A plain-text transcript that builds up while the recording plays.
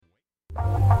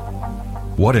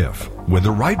what if, with the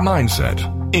right mindset,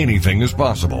 anything is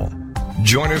possible.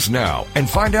 Join us now and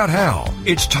find out how.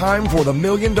 It's time for the $1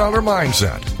 Million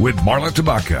Mindset with Marla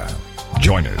Tabaka.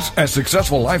 Join us as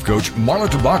successful life coach Marla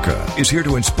Tabaka is here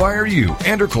to inspire you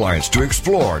and her clients to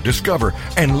explore, discover,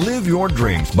 and live your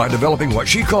dreams by developing what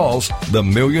she calls the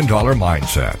 $1 Million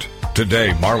Mindset.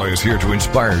 Today, Marla is here to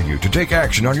inspire you to take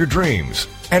action on your dreams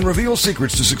and reveal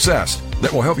secrets to success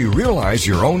that will help you realize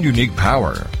your own unique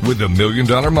power with the $1 Million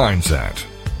Mindset.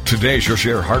 Today, she'll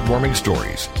share heartwarming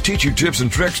stories, teach you tips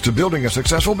and tricks to building a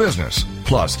successful business,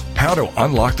 plus how to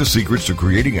unlock the secrets to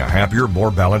creating a happier,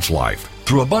 more balanced life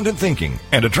through abundant thinking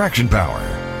and attraction power.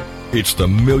 It's the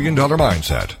 $1 Million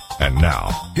Mindset. And now,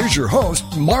 here's your host,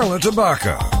 Marla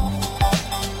Tabaka.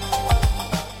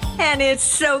 And it's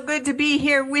so good to be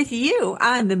here with you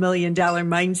on the $1 Million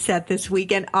Mindset this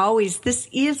week. And always, this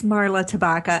is Marla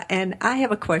Tabaka, and I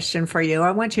have a question for you.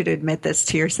 I want you to admit this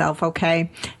to yourself,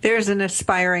 okay? There's an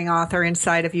aspiring author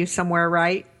inside of you somewhere,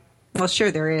 right? Well,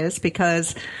 sure there is,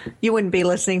 because you wouldn't be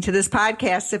listening to this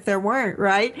podcast if there weren't,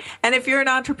 right? And if you're an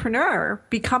entrepreneur,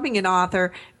 becoming an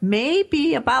author may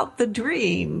be about the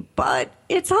dream, but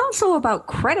it's also about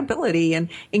credibility and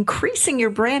increasing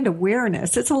your brand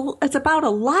awareness. It's about a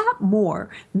lot more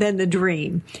than the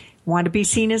dream. Want to be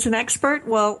seen as an expert?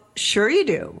 Well, sure you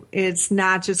do. It's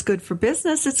not just good for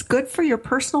business, it's good for your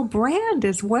personal brand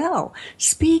as well.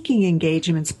 Speaking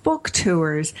engagements, book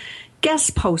tours,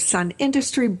 guest posts on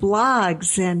industry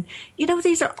blogs. And,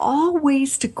 these are all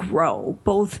ways to grow,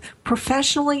 both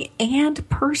professionally and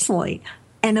personally.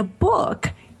 And a book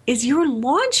is your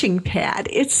launching pad.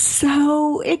 It's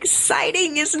so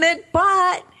exciting, isn't it?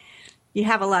 But you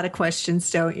have a lot of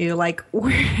questions, don't you? Like,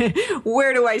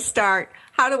 where do I start?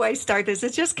 How do I start this?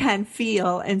 It just can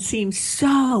feel and seem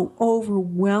so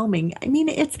overwhelming. I mean,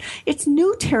 it's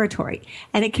new territory,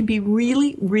 and it can be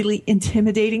really, really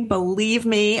intimidating. Believe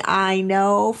me, I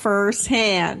know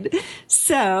firsthand.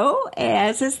 So,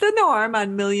 as is the norm on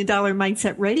 $1 Million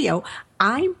Mindset Radio,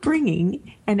 I'm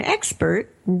bringing an expert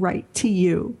right to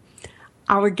you.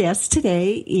 Our guest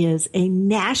today is a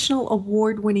national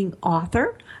award-winning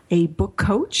author, a book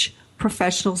coach,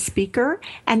 professional speaker,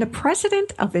 and the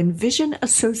president of Envision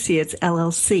Associates,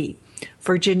 LLC.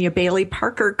 Virginia Bailey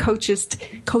Parker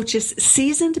coaches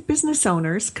seasoned business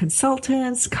owners,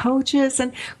 consultants, coaches,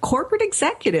 and corporate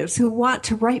executives who want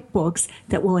to write books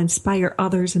that will inspire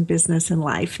others in business and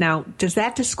life. Now, does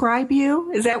that describe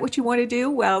you? Is that what you want to do?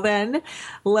 Well, then,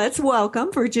 let's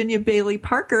welcome Virginia Bailey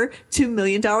Parker to $1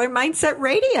 Million Mindset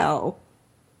Radio.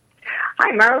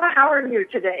 Hi, Marla. How are you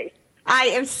today? I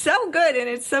am so good, and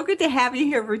it's so good to have you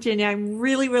here, Virginia. I'm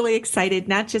really, really excited,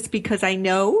 not just because I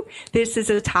know this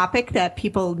is a topic that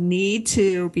people need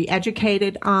to be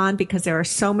educated on because there are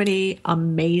so many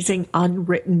amazing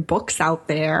unwritten books out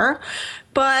there,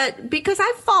 but because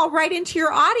I fall right into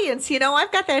your audience.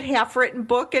 I've got that half-written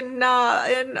book in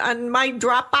on my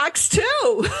Dropbox,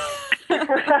 too.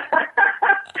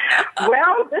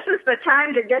 Well, this is the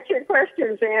time to get your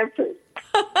questions answered.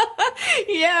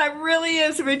 Yeah, it really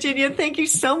is, Virginia. Thank you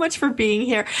so much for being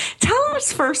here. Tell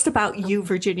us first about you,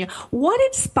 Virginia. What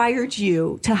inspired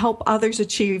you to help others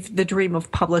achieve the dream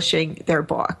of publishing their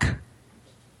book?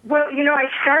 Well, I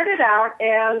started out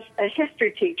as a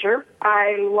history teacher.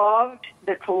 I loved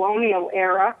the colonial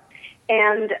era.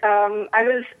 And I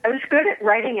was good at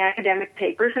writing academic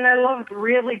papers, and I loved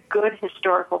really good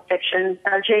historical fiction.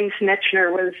 James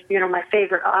Michener was, my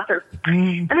favorite author.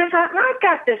 And I thought, well, I've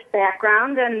got this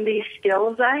background and these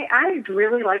skills. I'd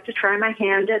really like to try my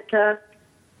hand at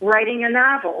writing a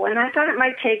novel. And I thought it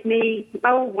might take me, 1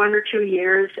 or 2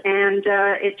 years. And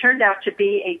it turned out to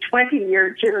be a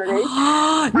 20-year journey.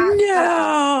 No!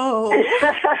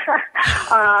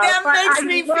 That makes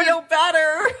me feel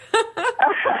better.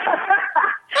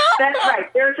 That's right.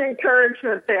 There's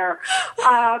encouragement there.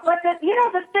 But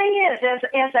the thing is,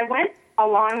 as I went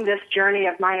along this journey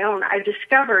of my own, I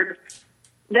discovered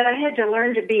that I had to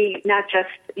learn to be not just,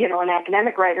 an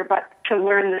academic writer, but to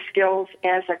learn the skills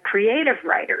as a creative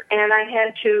writer. And I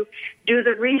had to do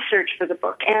the research for the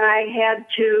book. And I had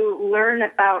to learn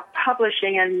about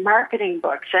publishing and marketing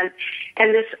books. And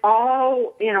this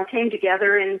all, came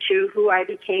together into who I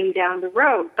became down the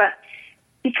road. But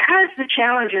because the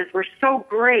challenges were so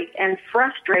great and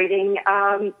frustrating,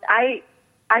 I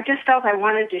just felt I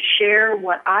wanted to share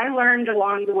what I learned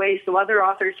along the way so other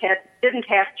authors didn't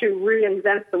have to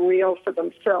reinvent the wheel for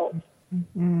themselves.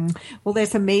 Mm-hmm. Well,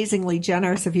 that's amazingly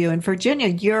generous of you. And Virginia,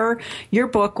 your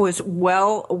book was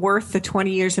well worth the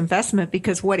 20 years investment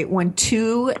because it won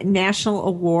 2 national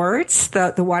awards,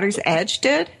 the Water's Edge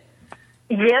did?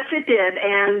 Yes, it did.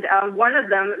 And one of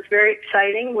them, very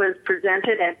exciting, was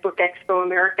presented at Book Expo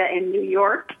America in New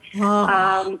York.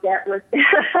 Oh. That was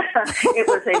it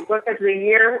was a Book of the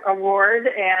Year award,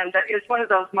 and it was one of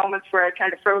those moments where I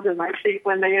kind of froze in my seat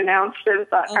when they announced it. I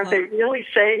thought, are they really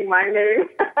saying my name?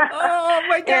 Oh,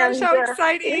 my gosh, And, how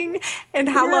exciting. And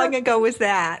how long ago was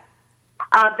that?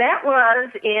 That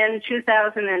was in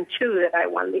 2002 that I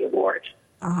won the award.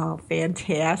 Oh,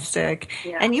 fantastic.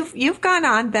 Yeah. And you've gone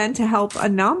on then to help a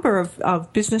number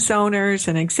of business owners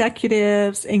and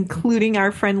executives, including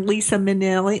our friend Lisa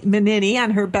Minnini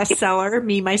on her bestseller,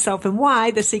 Me, Myself, and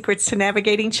Why, The Secrets to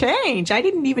Navigating Change. I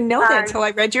didn't even know that until I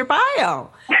read your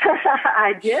bio.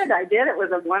 I did. It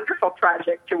was a wonderful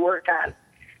project to work on.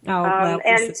 Oh, well,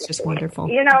 it's just wonderful.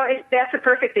 You know, that's a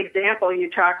perfect example.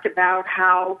 You talked about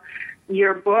how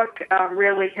your book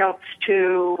really helps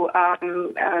to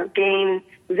gain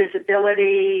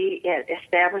visibility. It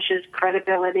establishes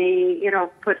credibility. You know,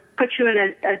 put you in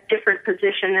a different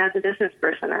position as a business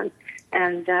person,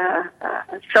 and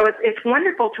so it's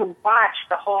wonderful to watch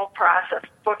the whole process.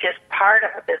 The book is part of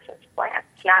a business plan.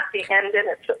 It's not the end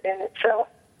in itself.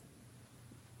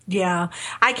 Yeah,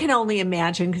 I can only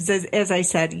imagine because, as I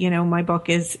said, you know, my book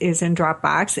is in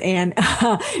Dropbox, and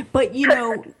but you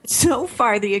know, so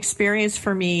far the experience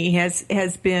for me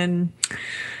has been,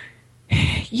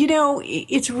 you know,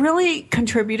 it's really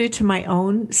contributed to my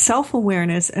own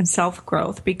self-awareness and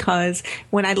self-growth, because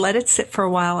when I let it sit for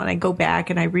a while and I go back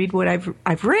and I read what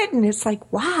I've written, it's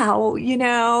like, wow, you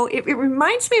know, it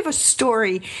reminds me of a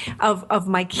story of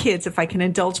my kids, if I can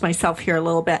indulge myself here a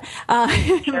little bit.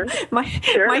 Sure.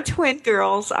 My twin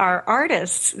girls are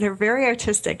artists. They're very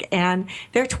artistic, and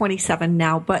they're 27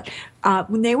 now, but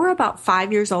when they were about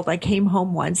 5 years old, I came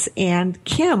home once, and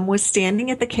Kim was standing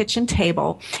at the kitchen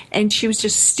table, and she was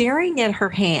just staring at her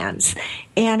hands.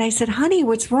 And I said, honey,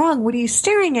 what's wrong? What are you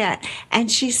staring at?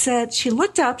 And she said, she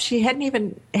looked up. She hadn't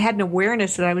even had an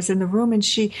awareness that I was in the room, and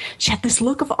she had this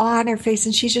look of awe on her face,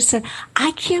 and she just said,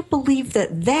 I can't believe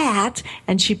that,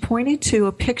 and she pointed to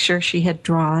a picture she had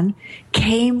drawn,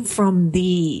 came from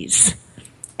these.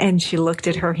 And she looked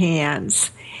at her hands.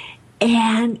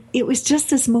 And it was just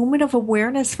this moment of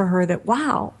awareness for her that,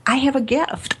 wow, I have a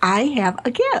gift. I have a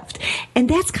gift. And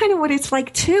that's kind of what it's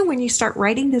like, too, when you start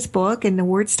writing this book and the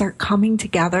words start coming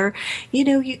together. You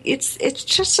know, it's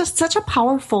just such a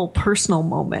powerful personal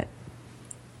moment.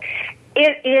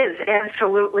 It is,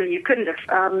 absolutely. You couldn't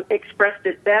have expressed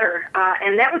it better.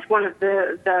 And that was one of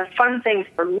the fun things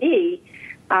for me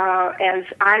as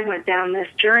I went down this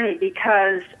journey,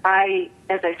 because as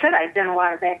I said, I'd done a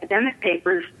lot of academic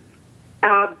papers.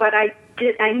 But I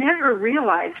never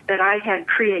realized that I had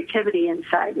creativity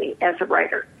inside me as a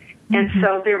writer. And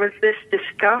so there was this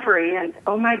discovery, and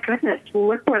oh my goodness,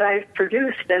 look what I've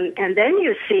produced. And then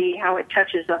you see how it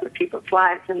touches other people's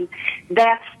lives, and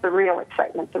that's the real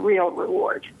excitement, the real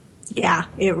reward. Yeah,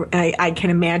 I can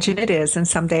imagine it is, and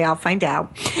someday I'll find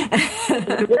out.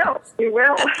 You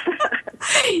will.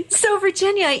 So,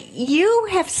 Virginia, you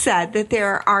have said that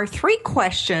there are 3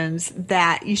 questions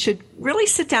that you should really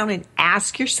sit down and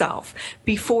ask yourself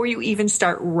before you even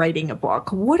start writing a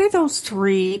book. What are those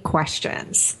 3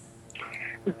 questions?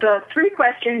 The 3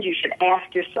 questions you should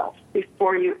ask yourself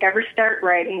before you ever start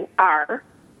writing are,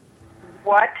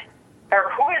 who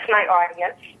is my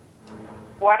audience?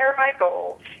 What are my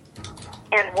goals?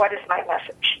 And what is my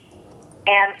message?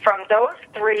 And from those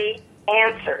 3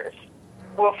 answers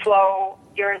will flow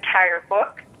your entire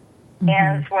book,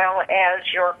 as well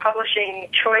as your publishing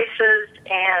choices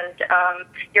and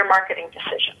your marketing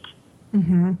decisions.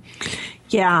 Mm-hmm.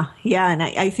 Yeah, and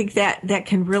I think that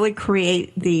can really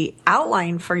create the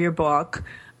outline for your book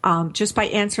just by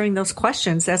answering those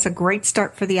questions. That's a great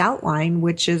start for the outline,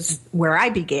 which is where I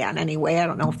began anyway. I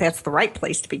don't know if that's the right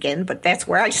place to begin, but that's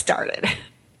where I started.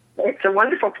 It's a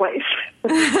wonderful place.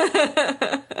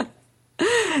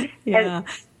 Yeah.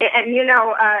 And you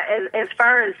know, as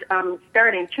far as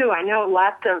starting too, I know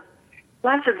lots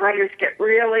of writers get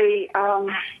really,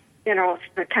 you know,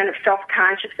 kind of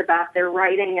self-conscious about their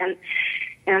writing,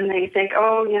 and they think,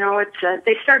 oh, you know, it's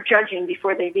they start judging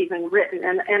before they've even written.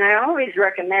 And I always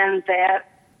recommend that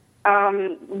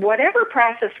whatever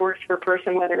process works for a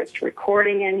person, whether it's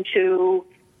recording into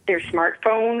their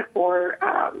smartphone or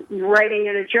writing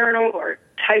in a journal or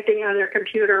typing on their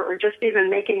computer or just even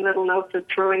making little notes and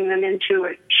throwing them into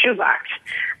a shoebox,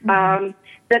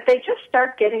 that they just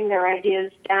start getting their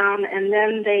ideas down, and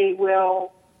then they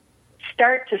will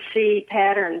start to see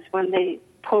patterns when they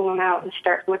pull them out and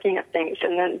start looking at things.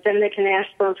 And then they can ask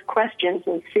those questions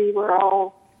and see where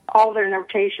all their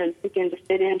notations begin to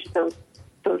fit into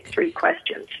those 3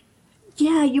 questions.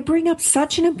 Yeah, you bring up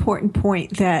such an important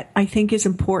point that I think is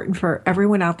important for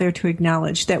everyone out there to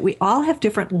acknowledge, that we all have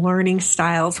different learning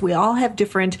styles. We all have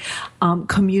different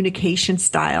communication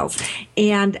styles.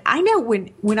 And I know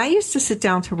when I used to sit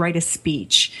down to write a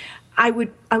speech, I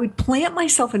would plant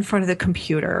myself in front of the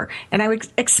computer and I would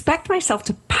expect myself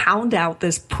to pound out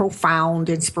this profound,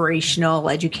 inspirational,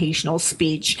 educational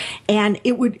speech. And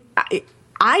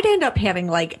I'd end up having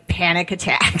like panic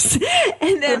attacks.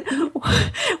 And then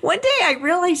one day I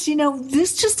realized,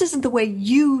 this just isn't the way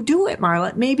you do it, Marla.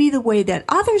 It may be the way that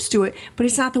others do it, but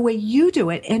it's not the way you do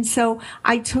it. And so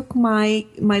I took my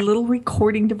little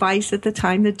recording device at the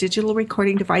time, the digital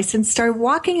recording device, and started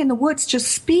walking in the woods,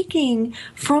 just speaking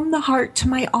from the heart to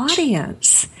my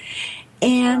audience.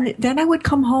 And then I would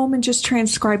come home and just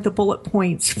transcribe the bullet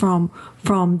points from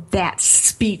that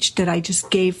speech that I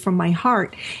just gave from my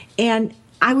heart. And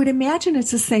I would imagine it's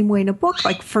the same way in a book.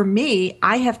 Like for me,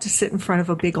 I have to sit in front of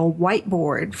a big old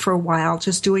whiteboard for a while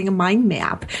just doing a mind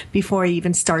map before I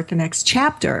even start the next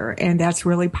chapter. And that's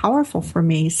really powerful for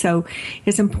me. So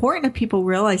it's important that people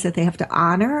realize that they have to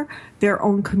honor their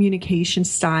own communication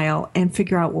style and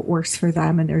figure out what works for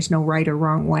them. And there's no right or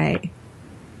wrong way.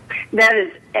 That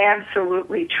is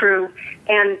absolutely true.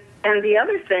 And the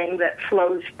other thing that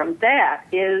flows from that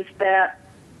is that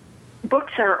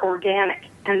books are organic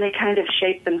and they kind of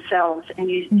shape themselves. And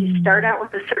you start out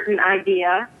with a certain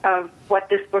idea of what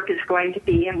this book is going to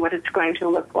be and what it's going to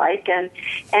look like. And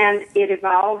it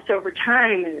evolves over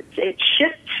time and it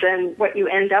shifts, and what you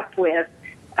end up with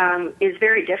is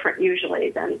very different usually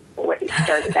than what you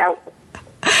started out with.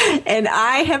 And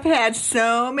I have had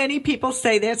so many people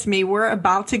say that to me. We're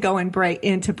about to go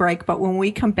into break, but when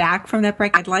we come back from that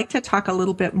break, I'd like to talk a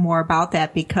little bit more about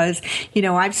that because,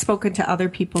 I've spoken to other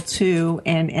people too,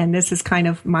 and this is kind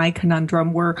of my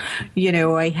conundrum where,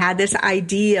 I had this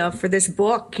idea for this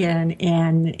book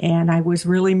and I was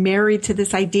really married to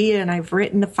this idea and I've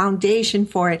written the foundation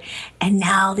for it. And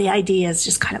now the idea is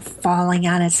just kind of falling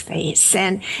on its face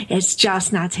and it's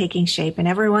just not taking shape. And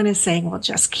everyone is saying, well,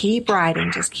 just keep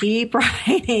writing. Just keep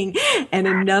writing and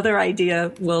another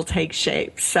idea will take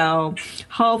shape. So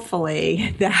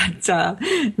hopefully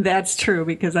that's true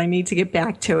because I need to get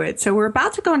back to it. So we're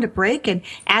about to go into break. And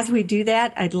as we do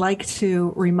that, I'd like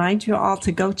to remind you all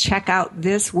to go check out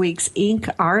this week's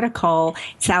Inc. article.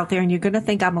 It's out there and you're going to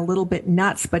think I'm a little bit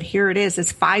nuts, but here it is.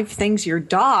 It's 5 things your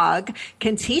dog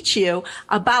can teach you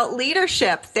about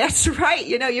leadership. That's right.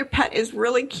 Your pet is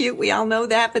really cute. We all know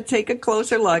that, but take a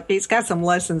closer look. He's got some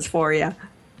lessons for you.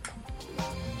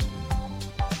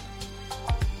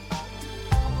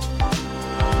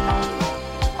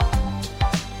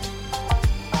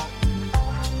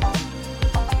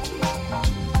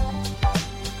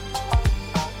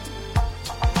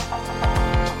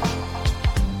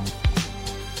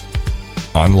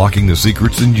 Unlocking the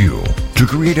secrets in you to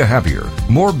create a happier,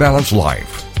 more balanced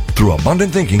life through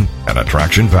abundant thinking and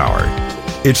attraction power.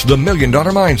 It's the $1 Million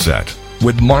Mindset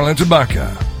with Marla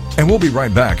Tabaka. And we'll be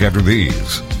right back after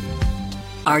these.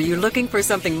 Are you looking for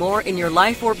something more in your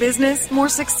life or business? More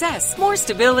success, more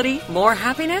stability, more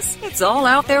happiness? It's all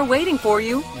out there waiting for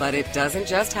you, but it doesn't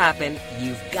just happen.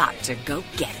 You've got to go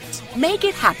get it. Make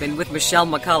it happen with Michelle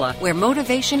McCullough, where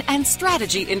motivation and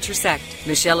strategy intersect.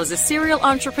 Michelle is a serial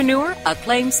entrepreneur,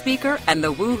 acclaimed speaker, and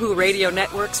the Woohoo Radio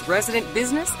Network's resident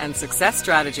business and success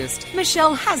strategist.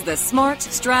 Michelle has the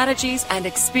smarts, strategies, and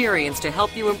experience to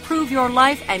help you improve your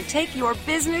life and take your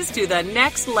business to the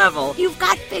next level. You've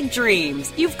got big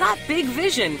dreams. You've got big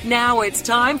vision. Now it's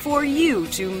time for you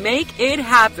to make it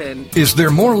happen. Is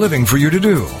there more living for you to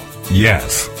do?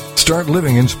 Yes. Start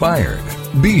living inspired.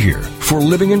 Be here for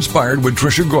Living Inspired with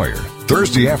Tricia Goyer,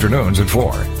 Thursday afternoons at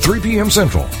 4, 3 p.m.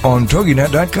 Central on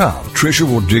TogiNet.com. Tricia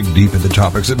will dig deep into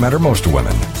topics that matter most to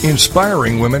women,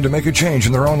 inspiring women to make a change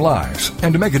in their own lives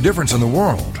and to make a difference in the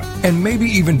world, and maybe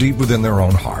even deep within their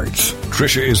own hearts.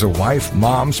 Tricia is a wife,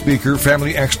 mom, speaker,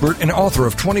 family expert, and author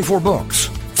of 24 books.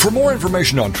 For more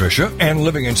information on Tricia and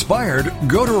Living Inspired,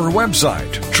 go to her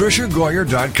website,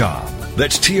 TriciaGoyer.com.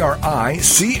 That's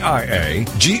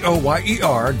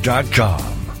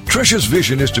TriciaGoyer.com. Tricia's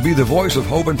vision is to be the voice of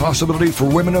hope and possibility for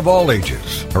women of all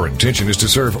ages. Her intention is to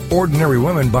serve ordinary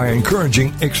women by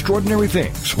encouraging extraordinary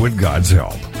things with God's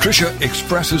help. Tricia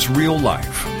expresses real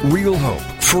life, real hope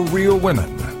for real women.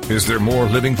 Is there more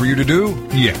living for you to do?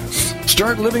 Yes.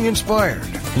 Start living inspired.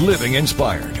 Living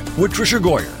Inspired with Tricia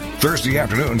Goyer. Thursday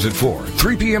afternoons at 4,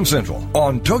 3 p.m. Central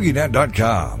on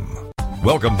TogiNet.com.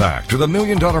 Welcome back to the $1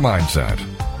 Million Mindset.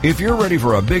 If you're ready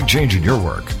for a big change in your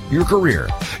work, your career,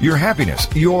 your happiness,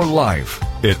 your life,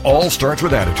 it all starts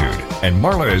with attitude, and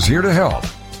Marla is here to help.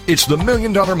 It's the $1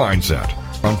 Million Mindset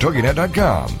on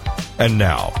TogiNet.com. And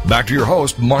now, back to your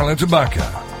host, Marla Tabaka.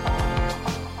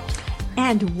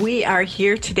 And we are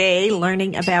here today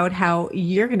learning about how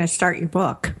you're going to start your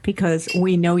book, because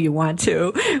we know you want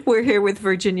to. We're here with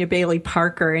Virginia Bailey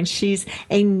Parker, and she's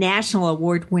a national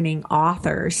award-winning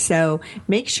author. So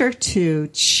make sure to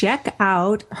check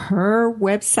out her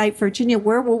website. Virginia,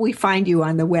 where will we find you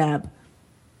on the web?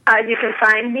 You can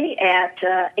find me at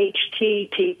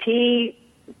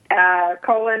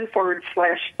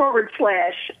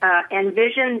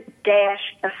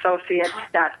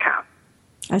http://envision-associates.com.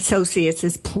 Associates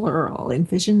is plural.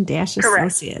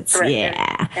 Envision-associates. Correct.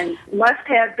 Yeah. And must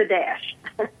have the dash.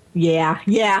 Yeah,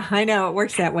 I know. It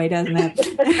works that way, doesn't it?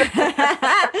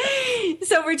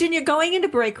 So, Virginia, going into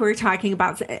break, we were talking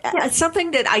about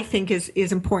something that I think is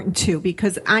important, too,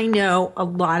 because I know a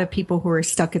lot of people who are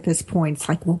stuck at this point. It's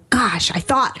like, well, gosh, I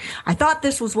thought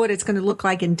this was what it's going to look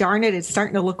like, and darn it, it's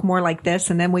starting to look more like this,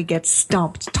 and then we get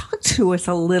stumped. Talk to us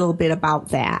a little bit about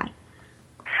that.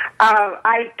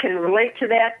 I can relate to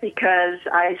that because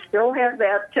I still have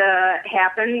that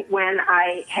happen when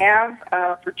I have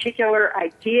a particular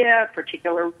idea,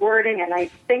 particular wording, and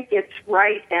I think it's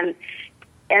right, and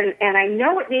I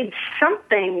know it needs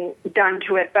something done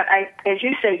to it, but as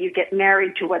you say, you get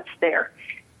married to what's there.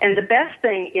 And the best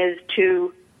thing is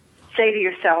to say to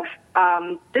yourself,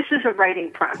 this is a writing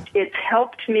prompt. It's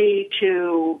helped me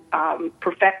to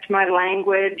perfect my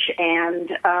language and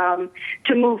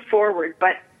to move forward,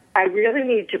 but I really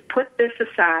need to put this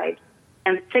aside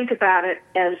and think about it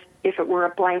as if it were a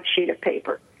blank sheet of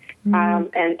paper, and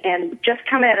just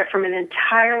come at it from an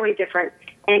entirely different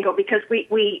angle, because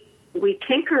we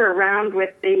tinker around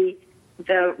with the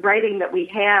writing that we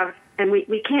have, and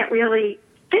we can't really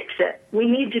fix it. We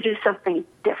need to do something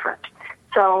different.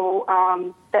 So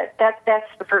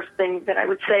that's the first thing that I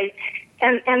would say,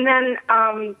 and then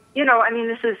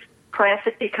this is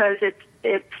classic because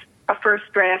it's a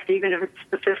first draft, even if it's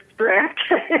the fifth draft.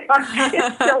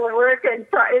 It's still a work in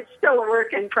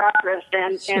progress,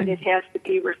 and it has to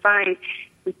be refined.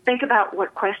 Think about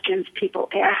what questions people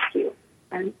ask you,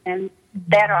 and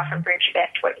that often brings you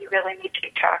back to what you really need to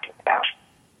be talking about.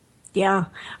 Yeah,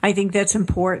 I think that's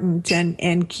important,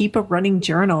 and keep a running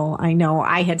journal. I know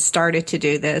I had started to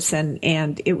do this,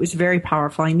 and it was very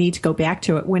powerful. I need to go back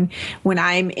to it. When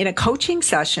I'm in a coaching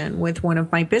session with one of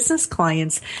my business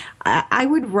clients, I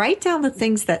would write down the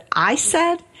things that I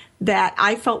said that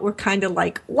I felt were kind of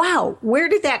like, wow, where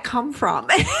did that come from?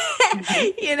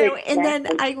 Exactly. And then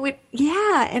I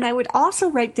would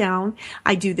also write down,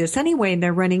 I do this anyway, and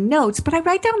they're running notes, but I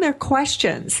write down their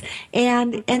questions.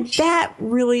 And that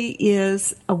really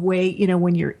is a way,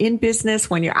 when you're in business,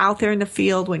 when you're out there in the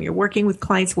field, when you're working with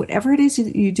clients, whatever it is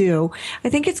you do, I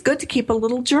think it's good to keep a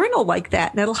little journal like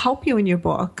that. And that'll help you in your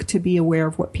book to be aware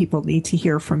of what people need to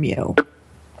hear from you.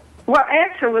 Well,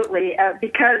 absolutely,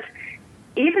 because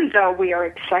even though we are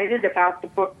excited about the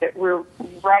book that we're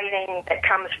writing that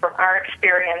comes from our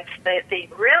experience, the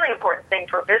really important thing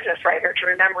for a business writer to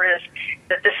remember is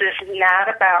that this is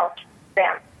not about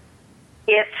them.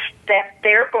 It's that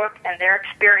their book and their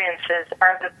experiences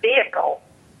are the vehicle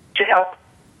to help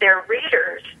their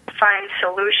readers find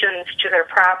solutions to their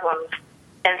problems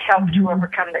and help to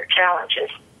overcome their challenges.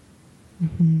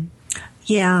 Mm-hmm.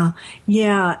 Yeah.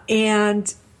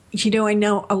 And I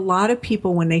know a lot of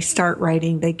people, when they start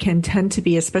writing, they can tend to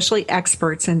be, especially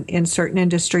experts in certain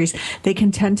industries, they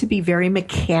can tend to be very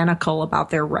mechanical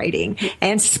about their writing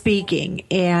and speaking.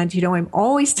 And, I'm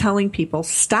always telling people,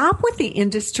 stop with the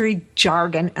industry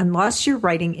jargon unless you're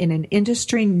writing in an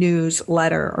industry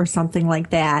newsletter or something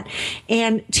like that.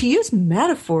 And to use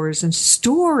metaphors and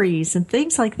stories and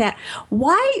things like that.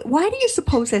 Why do you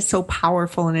suppose that's so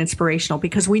powerful and inspirational?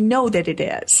 Because we know that it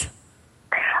is.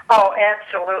 Oh,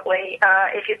 absolutely.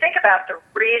 If you think about the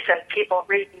reason people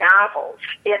read novels,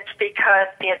 it's because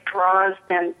it draws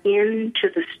them into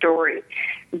the story.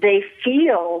 They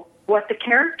feel what the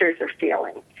characters are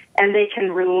feeling, and they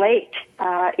can relate,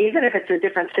 even if it's a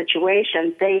different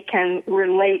situation, they can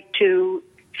relate to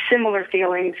similar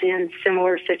feelings in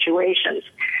similar situations.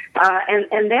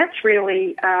 And that's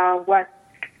really what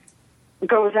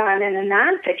goes on in a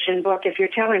nonfiction book. If you're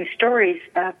telling stories,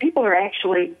 people are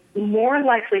actually more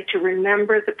likely to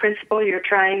remember the principle you're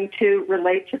trying to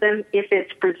relate to them if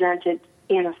it's presented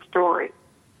in a story.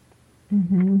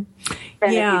 Mm-hmm. Than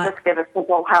if you just give a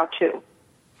simple how-to.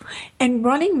 And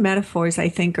running metaphors, I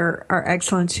think, are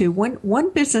excellent too. One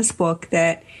business book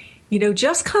that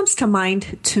just comes to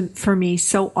mind for me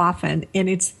so often. And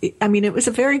it was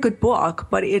a very good book,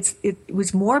 but it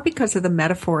was more because of the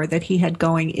metaphor that he had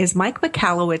going, is Mike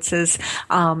Michalowicz's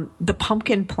The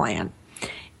Pumpkin Plan.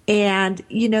 And,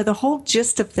 the whole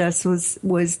gist of this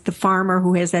was the farmer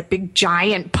who has that big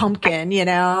giant pumpkin,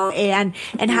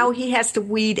 and how he has to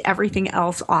weed everything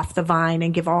else off the vine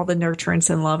and give all the nurturance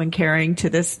and love and caring to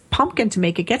this pumpkin to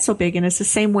make it get so big. And it's the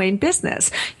same way in business.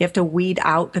 You have to weed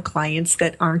out the clients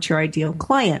that aren't your ideal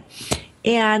client.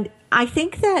 And I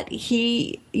think that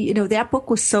that book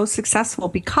was so successful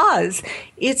because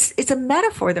it's a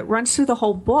metaphor that runs through the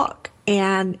whole book.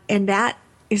 And that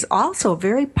is also a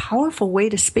very powerful way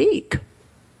to speak.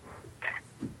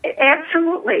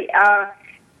 Absolutely.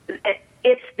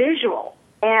 It's visual.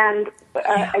 And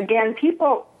again,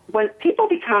 when people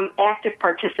become active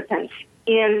participants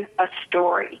in a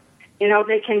story,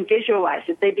 they can visualize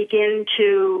it. They begin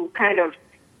to kind of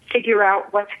figure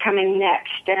out what's coming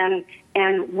next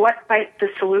and what might the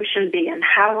solution be and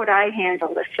how would I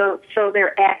handle this. So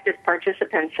they're active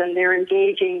participants and they're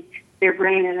engaging their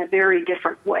brain in a very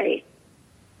different way.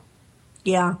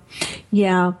 Yeah.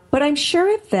 But I'm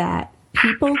sure that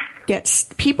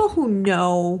people who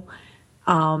know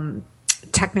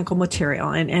technical material,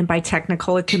 and by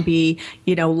technical it can be,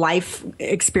 life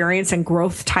experience and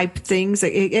growth type things,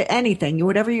 anything,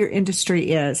 whatever your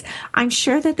industry is. I'm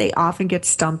sure that they often get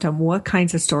stumped on what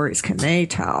kinds of stories can they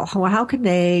tell? How can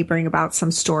they bring about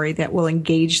some story that will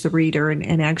engage the reader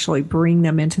and actually bring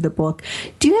them into the book?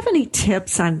 Do you have any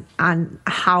tips on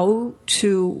how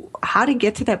to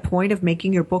get to that point of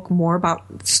making your book more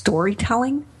about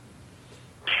storytelling?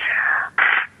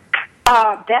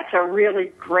 That's a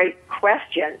really great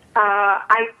question.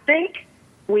 I think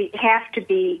we have to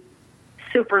be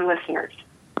super listeners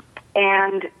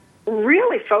and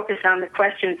really focus on the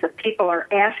questions that people are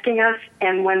asking us.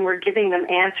 And when we're giving them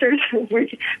answers,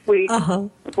 we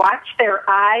watch their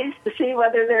eyes to see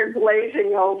whether they're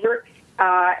glazing over,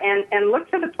 and look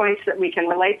for the points that we can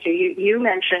relate to. You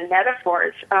mentioned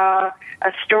metaphors, a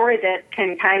story that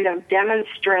can kind of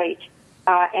demonstrate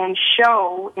and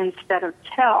show instead of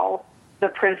tell the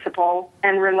principle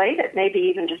and relate it maybe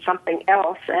even to something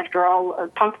else. After all, a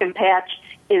pumpkin patch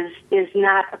is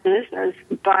not a business,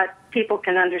 but people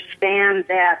can understand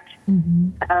that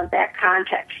that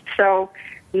context. So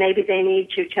maybe they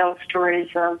need to tell stories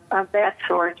of that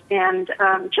sort. And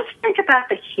just think about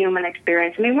the human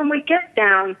experience. I mean, when we get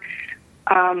down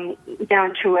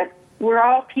to it, we're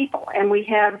all people, and we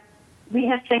have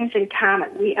things in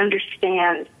common. We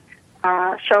understand.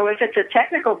 So if it's a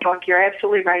technical book, you're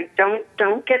absolutely right.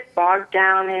 Don't get bogged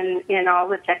down in all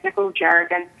the technical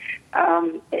jargon.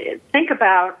 Think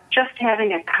about just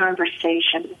having a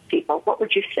conversation with people. What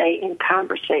would you say in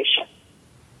conversation?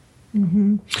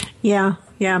 Mm-hmm. Yeah.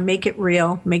 Make it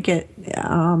real. Make it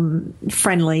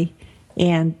friendly.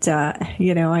 And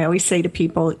I always say to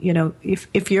people,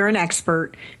 if you're an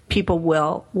expert, people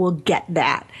will get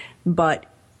that, but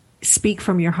speak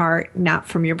from your heart, not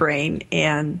from your brain,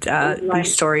 and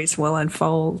these stories will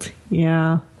unfold.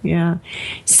 Yeah.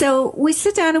 So we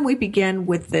sit down and we begin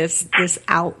with this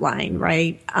outline,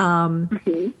 right?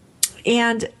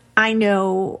 And I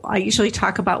know I usually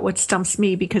talk about what stumps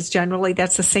me because generally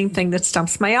that's the same thing that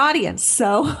stumps my audience.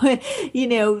 So,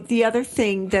 the other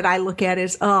thing that I look at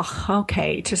is,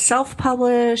 to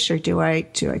self-publish, or do I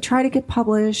try to get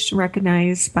published,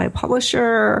 recognized by a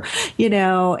publisher,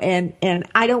 and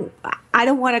I don't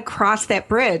want to cross that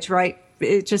bridge, right?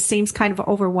 It just seems kind of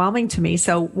overwhelming to me.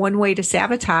 So one way to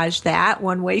sabotage that,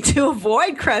 one way to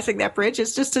avoid crossing that bridge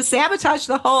is just to sabotage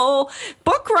the whole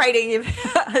book writing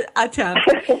attempt.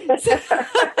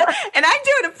 And I'm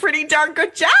doing a pretty darn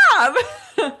good job.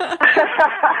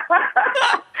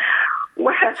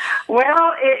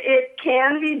 Well, it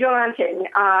can be daunting,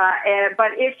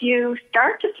 but if you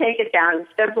start to take it down,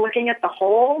 instead of looking at the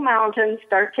whole mountain,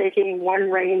 start taking one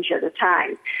range at a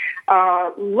time.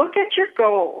 Look at your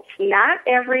goals. Not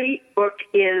every book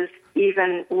is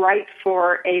even right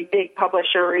for a big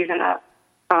publisher or even a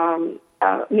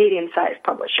medium-sized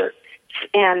publisher.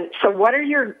 And so what are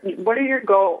your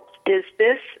goals? Is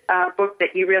this a book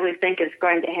that you really think is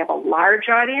going to have a large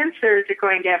audience, or is it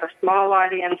going to have a small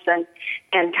audience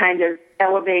and kind of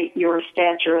elevate your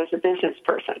stature as a business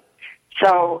person?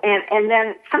 So, and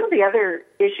then some of the other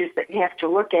issues that you have to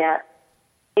look at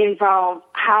involve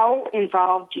how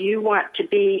involved you want to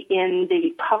be in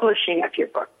the publishing of your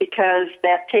book, because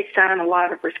that takes on a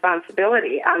lot of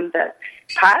responsibility. On the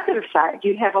positive side,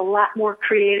 you have a lot more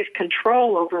creative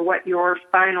control over what your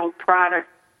final product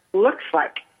looks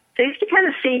like. So you have to kind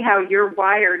of see how you're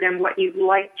wired and what you'd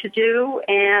like to do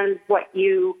and what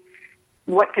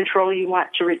control you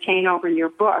want to retain over your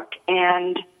book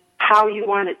and how you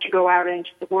want it to go out into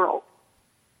the world.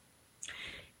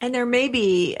 And there may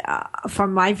be,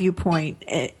 from my viewpoint,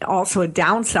 also a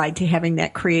downside to having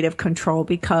that creative control,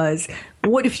 because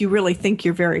what if you really think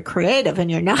you're very creative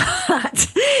and you're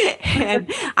not?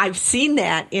 And I've seen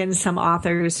that in some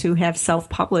authors who have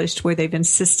self-published where they've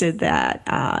insisted that,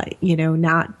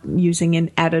 not using an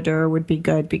editor would be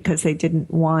good because they didn't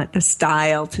want the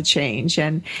style to change.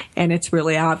 And it's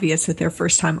really obvious that they're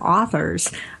first-time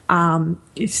authors.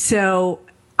 So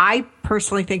I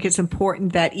personally think it's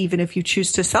important that even if you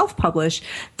choose to self-publish,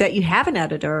 that you have an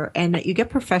editor and that you get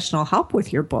professional help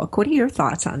with your book. What are your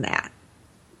thoughts on that?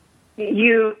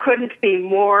 You couldn't be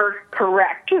more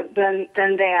correct than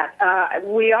that.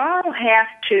 We all have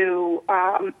to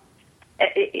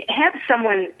have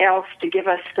someone else to give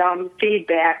us some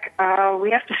feedback.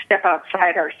 We have to step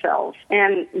outside ourselves,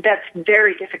 and that's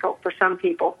very difficult for some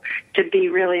people to be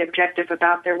really objective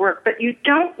about their work. But you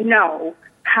don't know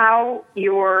how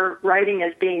your writing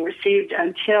is being received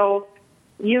until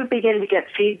you begin to get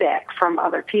feedback from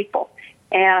other people.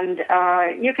 And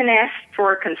you can ask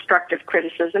for constructive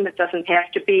criticism. It doesn't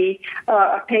have to be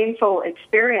a painful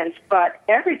experience, but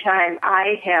every time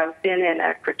I have been in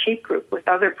a critique group with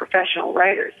other professional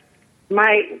writers,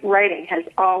 my writing has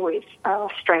always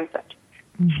strengthened.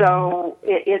 Mm-hmm. So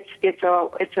it's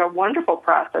a wonderful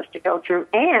process to go through,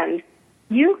 and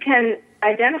you can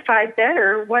identify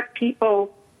better what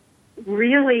people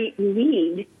really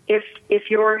need if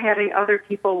you're having other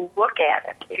people look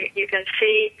at it. You can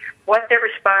see what they're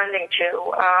responding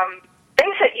to,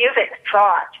 things that you've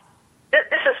thought.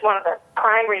 This is one of the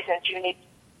prime reasons you need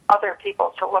other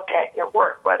people to look at your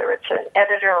work, whether it's an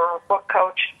editor or a book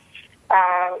coach.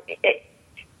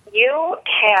 You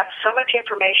have so much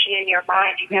information in your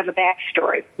mind. You have a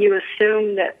backstory. You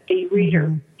assume that the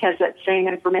reader has that same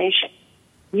information.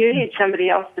 You need somebody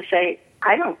else to say,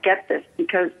 I don't get this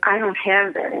because I don't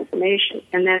have that information.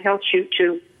 And that helps you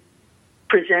to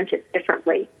present it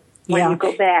differently when you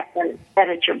go back and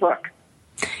edit your book.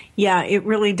 Yeah, it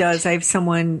really does. I have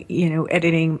someone,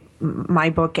 editing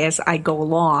my book as I go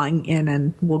along, and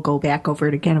then we'll go back over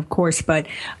it again, of course. But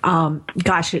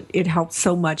it helps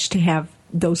so much to have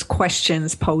those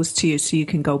questions posed to you so you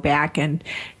can go back and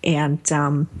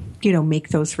make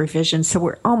those revisions. So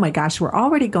we're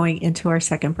already going into our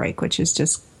second break, which is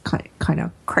just kind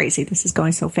of crazy. This is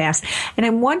going so fast. And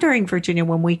I'm wondering, Virginia,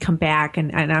 when we come back,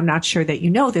 and I'm not sure that you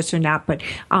know this or not, but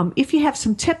if you have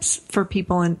some tips for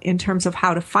people in terms of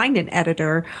how to find an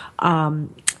editor,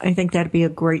 I think that'd be a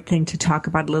great thing to talk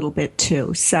about a little bit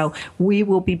too. So we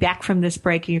will be back from this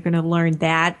break, and you're going to learn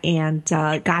that and,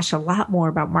 a lot more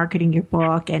about marketing your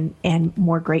book and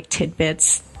more great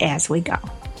tidbits as we go.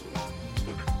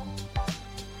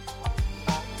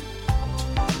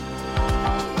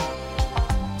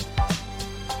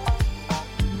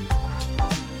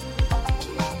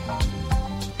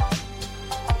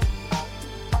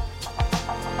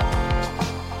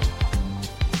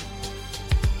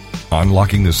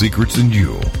 Unlocking the secrets in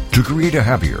you to create a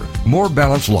happier, more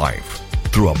balanced life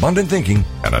through abundant thinking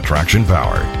and attraction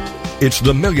power. It's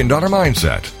the $1 Million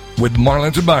Mindset with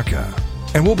Marla Tabaka.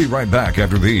 And we'll be right back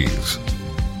after these.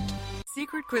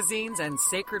 Secret Cuisines and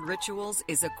Sacred Rituals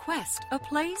is a quest, a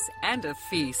place, and a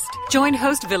feast. Join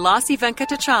host Vilasi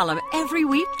Venkatachalam every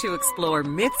week to explore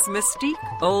myths,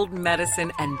 mystique, old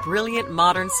medicine, and brilliant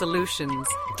modern solutions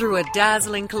through a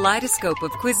dazzling kaleidoscope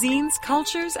of cuisines,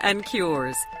 cultures, and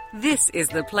cures. This is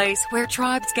the place where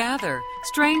tribes gather,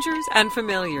 strangers and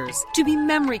familiars, to be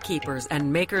memory keepers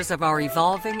and makers of our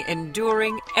evolving,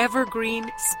 enduring, evergreen,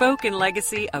 spoken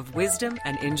legacy of wisdom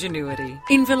and ingenuity.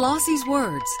 In Vilasi's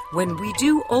words, when we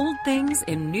do old things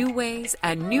in new ways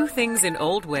and new things in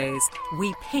old ways,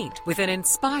 we paint with an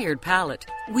inspired palette,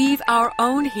 weave our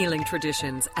own healing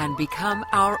traditions, and become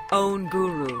our own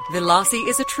guru. Vilasi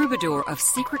is a troubadour of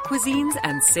secret cuisines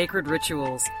and sacred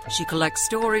rituals. She collects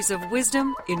stories of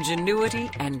wisdom, ingenuity,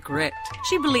 and grit.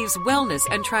 She believes wellness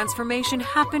and transformation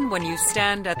happen when you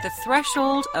stand at the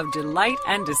threshold of delight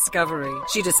and discovery.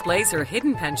 She displays her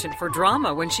hidden penchant for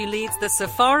drama when she leads the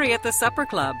safari at the supper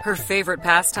club. Her favorite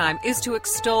pastime is to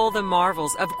extol the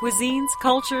marvels of cuisines,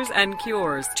 cultures, and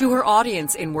cures. To her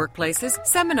audience in workplaces,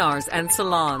 seminars, and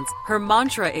salons, her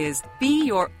mantra is, be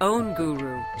your own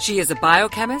guru. She is a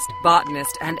biochemist,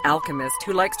 botanist, and alchemist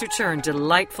who likes to churn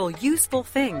delightful, useful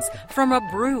things from a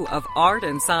brew of art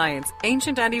and science,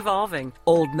 ancient and evolving,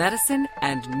 old medicine,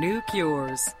 and new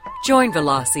cures. Join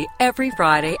Vilasi every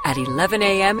Friday at 11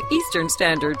 a.m. Eastern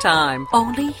Standard Time,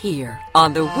 only here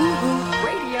on the Woo Woo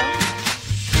Radio.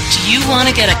 Do you want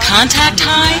to get a contact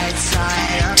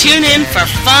high? Tune in for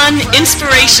fun,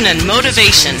 inspiration, and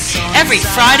motivation every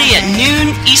Friday at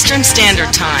noon Eastern Standard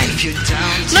Time.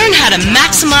 Learn how to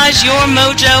maximize your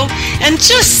mojo and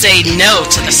just say no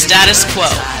to the status quo.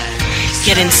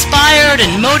 Get inspired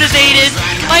and motivated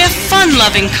by a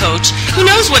fun-loving coach who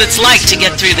knows what it's like to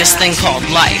get through this thing called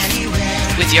life.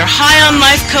 With your High on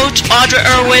Life coach, Audra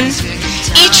Irwin,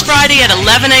 each Friday at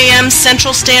 11 a.m.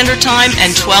 Central Standard Time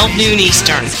and 12 noon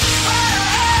Eastern.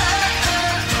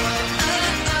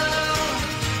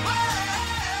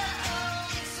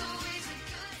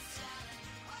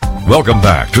 Welcome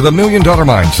back to the $1 Million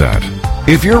Mindset.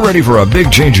 If you're ready for a big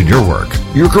change in your work,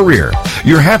 your career,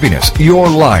 your happiness, your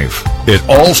life, it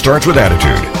all starts with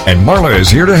attitude, and Marla is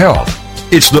here to help.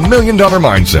 It's the $1 Million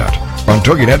Mindset on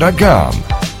TogiNet.com.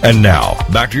 And now,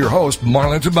 back to your host,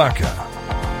 Marla Tabaka.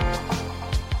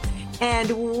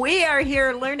 And we are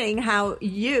here learning how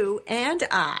you and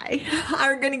I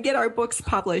are going to get our books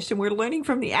published. And we're learning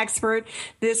from the expert.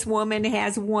 This woman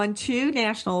has won 2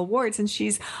 national awards, and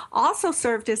she's also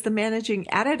served as the managing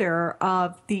editor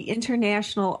of the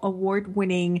international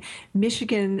award-winning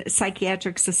Michigan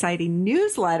Psychiatric Society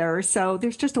newsletter. So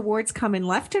there's just awards coming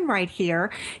left and right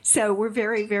here. So we're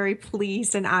very, very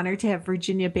pleased and honored to have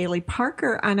Virginia Bailey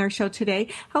Parker on our show today,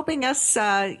 helping us,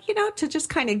 to just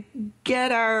kind of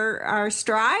get our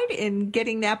stride in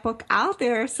getting that book out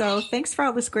there. So thanks for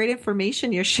all this great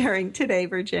information you're sharing today,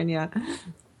 Virginia.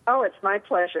 Oh, it's my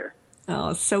pleasure.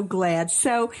 Oh, so glad.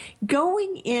 So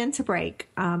going into break,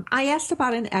 I asked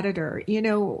about an editor.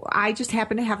 I just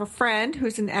happen to have a friend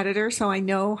who's an editor, so I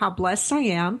know how blessed I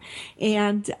am.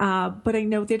 And but I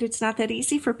know that it's not that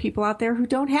easy for people out there who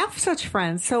don't have such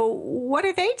friends. So what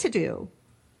are they to do?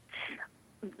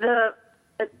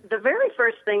 The very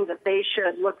first thing that they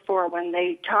should look for when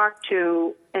they talk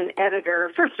to an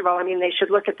editor, first of all, they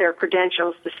should look at their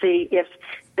credentials to see if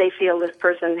they feel this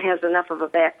person has enough of a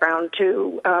background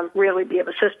to really be of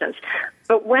assistance.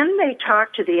 But when they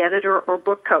talk to the editor or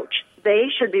book coach, they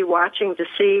should be watching to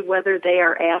see whether they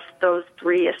are asked those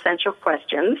 3 essential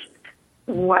questions.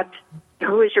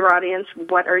 Who is your audience?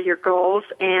 What are your goals?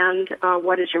 And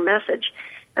what is your message?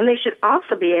 And they should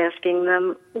also be asking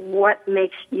them, what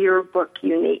makes your book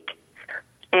unique?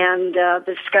 And the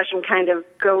discussion kind of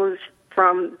goes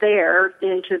from there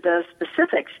into the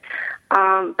specifics.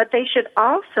 But they should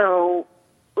also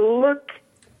look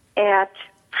at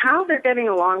how they're getting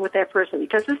along with that person,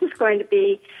 because this is going to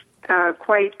be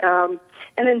quite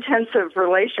an intensive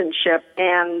relationship,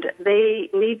 and they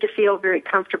need to feel very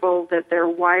comfortable that they're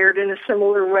wired in a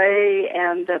similar way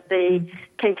and that they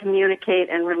can communicate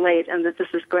and relate, and that this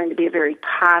is going to be a very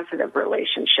positive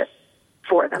relationship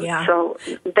for them. Yeah. So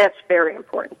that's very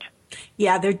important.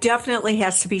 Yeah, there definitely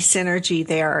has to be synergy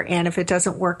there. And if it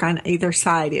doesn't work on either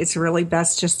side, it's really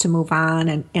best just to move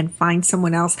on and find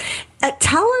someone else.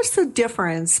 Tell us the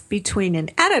difference between an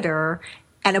editor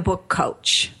and a book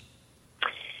coach.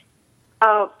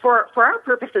 For our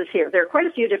purposes here, there are quite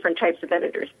a few different types of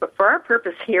editors, but for our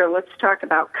purpose here, let's talk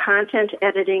about content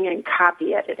editing and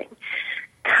copy editing.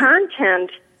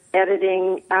 Content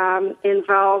editing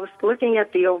involves looking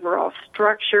at the overall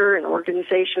structure and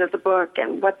organization of the book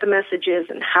and what the message is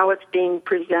and how it's being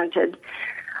presented.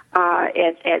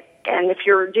 And if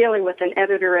you're dealing with an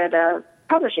editor at a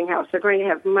publishing house, they're going to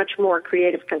have much more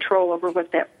creative control over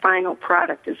what that final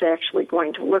product is actually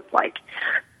going to look like.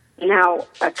 Now,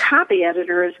 a copy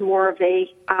editor is more of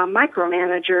a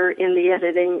micromanager in the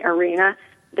editing arena.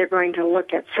 They're going to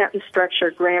look at sentence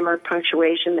structure, grammar,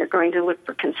 punctuation. They're going to look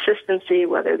for consistency,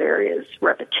 whether there is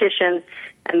repetition,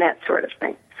 and that sort of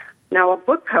thing. Now, a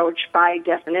book coach, by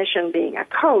definition, being a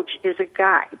coach, is a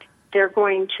guide. They're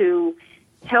going to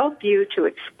help you to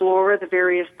explore the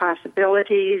various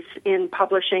possibilities in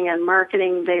publishing and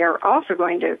marketing. They are also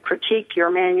going to critique your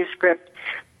manuscript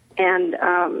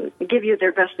and give you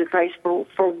their best advice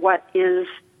for what is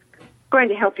going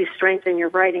to help you strengthen your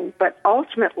writing. But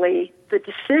ultimately, the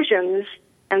decisions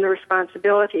and the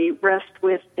responsibility rest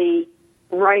with the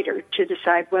writer to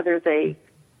decide whether they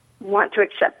want to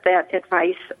accept that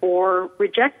advice or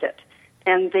reject it.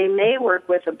 And they may work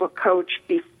with a book coach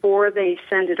before they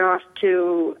send it off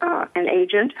to an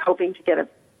agent, hoping to get a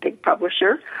big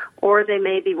publisher, or they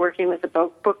may be working with a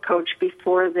book coach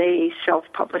before they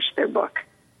self-publish their book.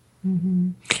 Mm-hmm.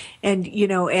 And,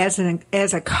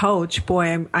 as a coach,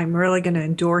 boy, I'm really going to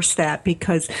endorse that,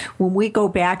 because when we go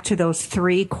back to those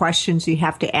 3 questions you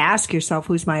have to ask yourself,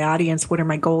 who's my audience, what are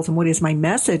my goals, and what is my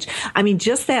message?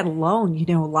 Just that alone,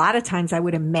 a lot of times I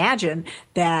would imagine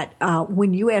that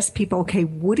when you ask people, okay,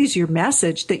 what is your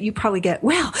message, that you probably get,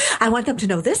 well, I want them to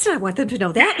know this and I want them to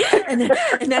know that.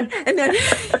 And then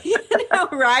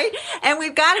Right? And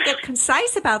we've got to get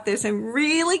concise about this and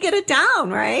really get it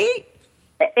down, right?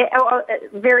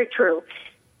 Very true.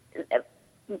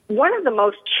 One of the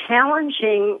most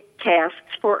challenging tasks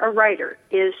for a writer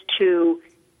is to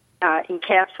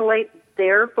encapsulate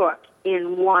their book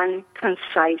in one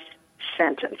concise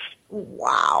sentence.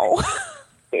 Wow.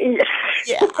 Yeah.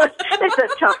 It's a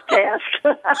tough task.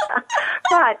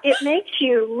 But it makes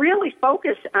you really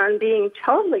focus on being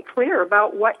totally clear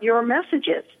about what your message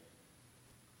is.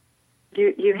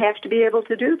 You have to be able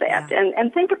to do that. Yeah.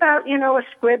 And think about, a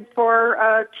squib for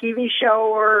a TV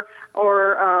show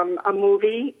or a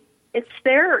movie. It's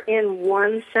there in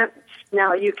one sentence.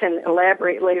 Now, you can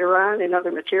elaborate later on in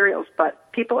other materials,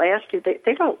 but people ask you,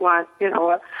 they don't want,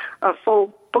 a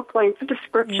full book-length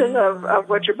description of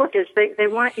what your book is. They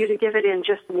want you to give it in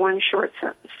just one short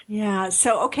sentence. Yeah,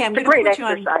 so, okay, I'm going to put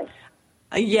exercise. You on...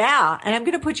 Yeah, and I'm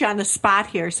going to put you on the spot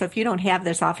here, so if you don't have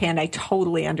this offhand, I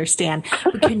totally understand.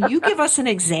 But can you give us an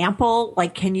example?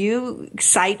 Like, can you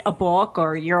cite a book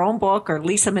or your own book or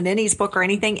Lisa Manini's book or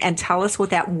anything and tell us what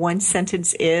that one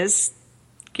sentence is,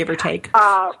 give or take?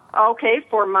 Okay,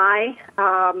 for my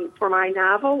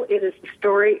novel, it is the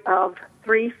story of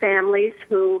three families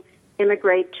who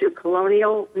immigrate to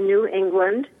colonial New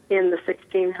England in the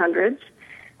 1600s.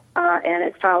 And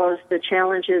it follows the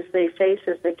challenges they face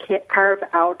as they carve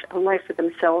out a life for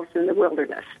themselves in the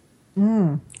wilderness.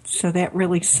 So that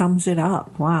really sums it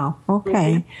up. Wow.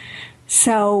 Okay. Mm-hmm.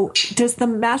 So does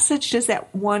that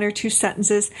one or two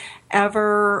sentences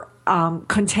ever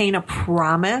contain a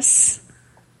promise?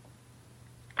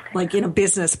 Like in a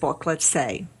business book, let's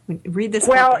say. Read this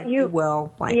book and you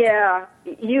will. Yeah.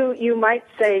 You might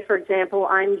say, for example,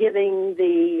 I'm giving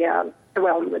you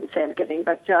wouldn't say I'm giving,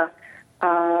 but...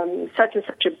 such and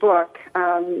such a book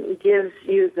gives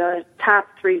you the top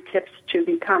 3 tips to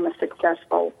become a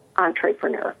successful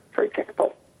entrepreneur, for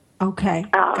example. Okay,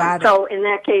 got it. So in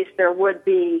that case, there would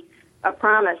be a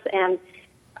promise. And,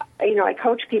 I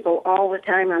coach people all the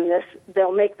time on this.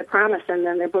 They'll make the promise, and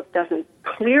then their book doesn't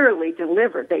clearly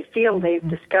deliver. They feel they've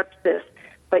discussed this.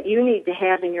 But you need to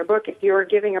have in your book, if you're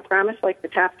giving a promise like the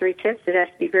top 3 tips, it has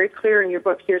to be very clear in your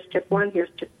book. Here's tip 1, here's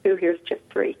tip 2, here's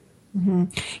tip 3. Mm-hmm.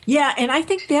 Yeah, and I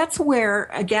think that's where,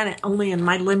 again, only in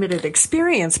my limited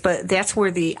experience, but that's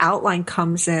where the outline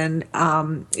comes in,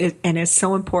 and it's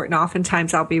so important.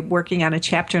 Oftentimes I'll be working on a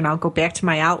chapter and I'll go back to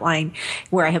my outline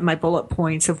where I have my bullet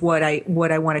points of what I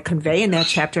want to convey in that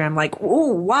chapter. I'm like,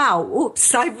 oh, wow,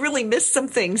 oops, I really missed some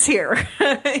things here.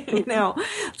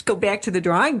 Let's go back to the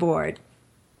drawing board.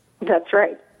 That's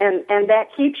right. And that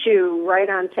keeps you right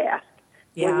on task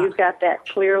when you've got that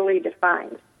clearly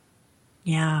defined.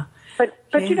 Yeah.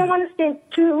 But you don't want to stay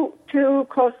too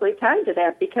closely tied to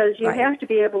that because you have to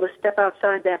be able to step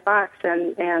outside that box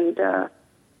and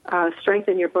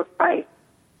strengthen your book by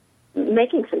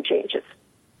making some changes.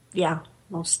 Yeah,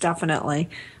 most definitely.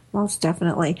 Most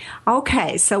definitely.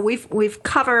 Okay, so we've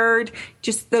covered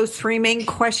just those 3 main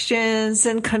questions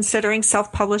and considering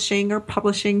self-publishing or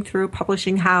publishing through a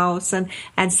publishing house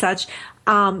and such.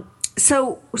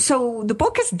 So the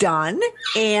book is done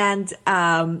and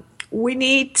we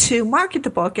need to market the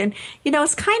book. And,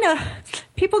 it's kind of,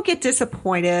 people get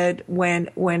disappointed when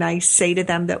I say to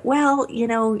them that, well,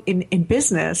 in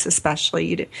business especially,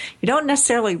 you don't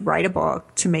necessarily write a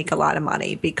book to make a lot of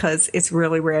money because it's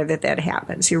really rare that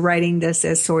happens. You're writing this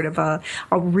as sort of a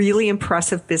really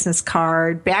impressive business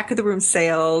card, back of the room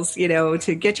sales,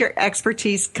 to get your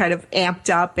expertise kind of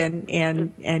amped up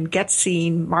and get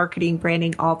seen, marketing,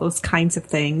 branding, all those kinds of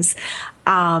things.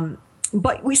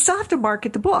 But we still have to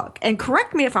market the book. And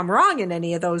correct me if I'm wrong in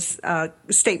any of those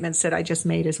statements that I just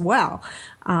made as well.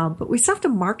 But we still have to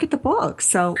market the book.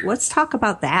 So let's talk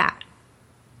about that.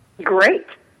 Great.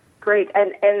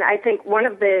 And I think one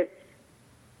of the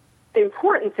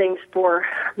important things for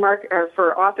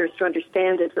authors to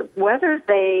understand is that whether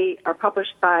they are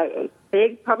published by a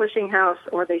big publishing house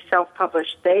or they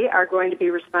self-publish, they are going to be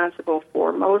responsible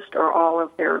for most or all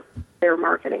of their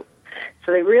marketing.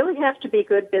 So they really have to be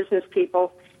good business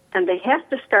people, and they have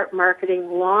to start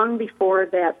marketing long before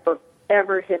that book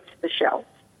ever hits the shelves.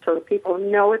 So the people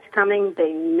know it's coming,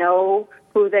 they know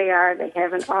who they are, they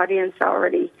have an audience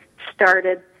already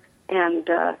started, and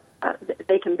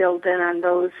they can build in on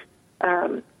those,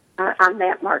 on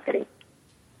that marketing.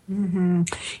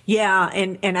 Yeah,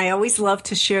 and I always love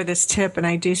to share this tip, and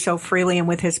I do so freely and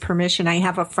with his permission. I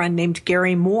have a friend named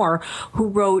Gary Moore who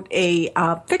wrote a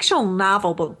fictional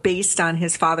novel based on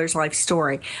his father's life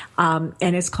story, and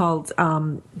it's called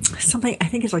something, I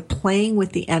think it's like Playing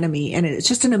with the Enemy, and it's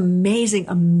just an amazing,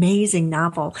 amazing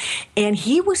novel. And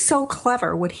he was so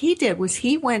clever. What he did was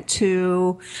he went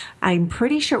to, I'm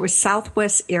pretty sure it was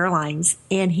Southwest Airlines,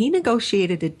 and he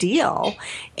negotiated a deal,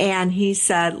 and he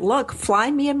said, look,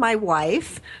 fly me and my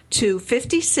wife to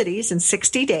 50 cities in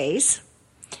 60 days,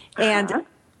 and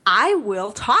I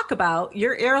will talk about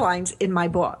your airlines in my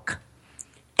book.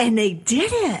 And they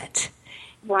did it.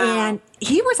 Wow. And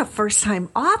he was a first-time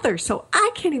author, so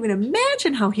I can't even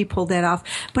imagine how he pulled that off.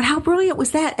 But how brilliant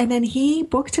was that? And then he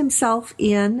booked himself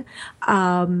in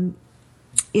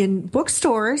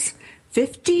bookstores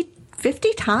 50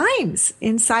 times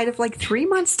inside of like 3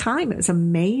 months' time. It was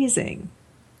amazing.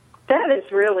 That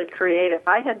is really creative.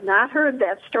 I had not heard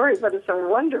that story, but it's a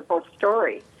wonderful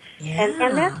story. Yeah.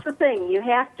 And that's the thing. You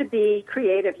have to be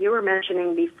creative. You were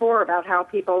mentioning before about how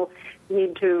people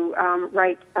need to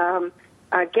write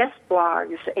guest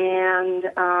blogs, and,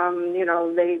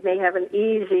 they have an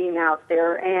e-zine out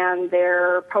there, and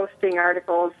they're posting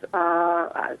articles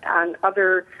on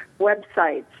other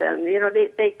websites. And,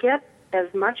 they get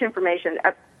as much information,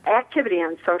 activity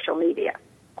on social media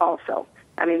also.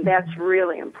 I mean, that's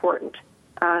really important.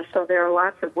 So there are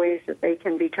lots of ways that they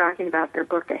can be talking about their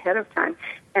book ahead of time.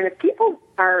 And if people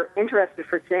are interested,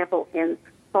 for example, in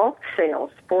bulk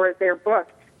sales for their book,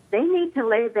 they need to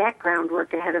lay that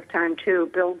groundwork ahead of time, too,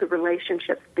 build the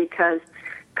relationships, because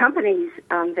companies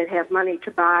that have money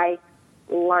to buy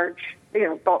large,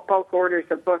 bulk orders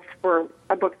of books for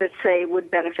a book that, say, would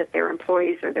benefit their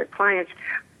employees or their clients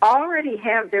already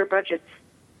have their budgets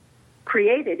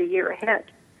created a year ahead.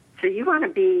 So you want to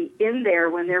be in there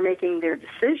when they're making their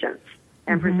decisions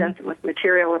and present them with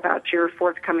material about your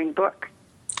forthcoming book.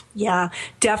 Yeah,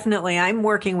 definitely. I'm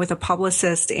working with a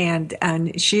publicist, and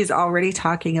she's already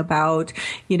talking about,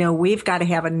 we've got to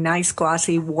have a nice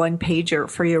glossy one-pager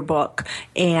for your book,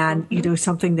 and,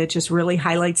 something that just really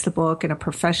highlights the book, and a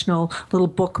professional little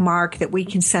bookmark that we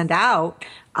can send out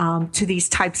to these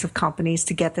types of companies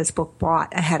to get this book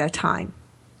bought ahead of time.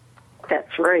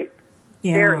 That's right.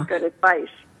 Yeah. Very good advice.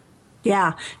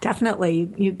 Yeah,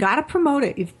 definitely. You got to promote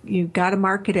it. You've got to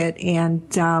market it.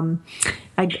 And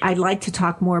I'd like to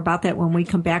talk more about that when we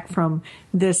come back from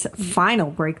this final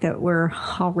break that we're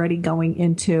already going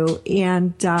into.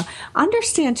 And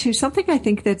understand, too, something I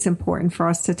think that's important for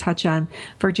us to touch on,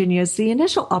 Virginia, is the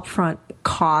initial upfront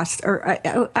cost, or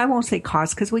I won't say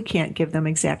cost because we can't give them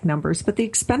exact numbers, but the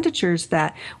expenditures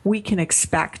that we can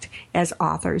expect as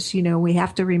authors. We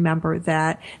have to remember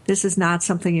that this is not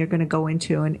something you're going to go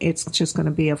into and it's just going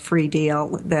to be a free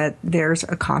deal, that there's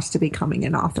a cost to becoming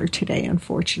an author today,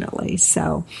 unfortunately.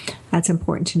 So that's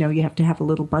important to know. You have to have a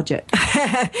little budget,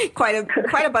 quite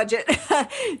a budget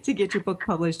to get your book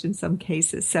published in some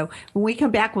cases. So when we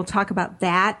come back, we'll talk about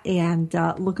that and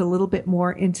look a little bit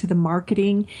more into the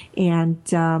marketing and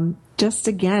just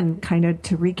again, kind of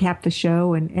to recap the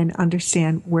show and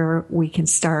understand where we can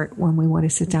start when we want to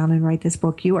sit down and write this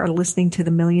book. You are listening to The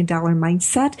 $1 Million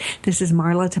Mindset. This is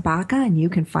Marla Tabaka, and you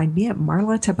can find me at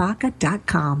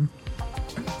marlatabaka.com.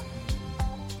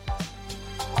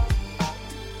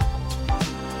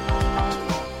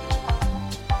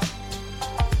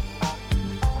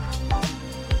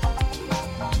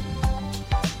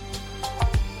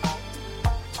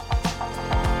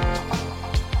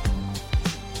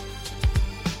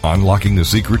 Unlocking the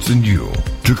secrets in you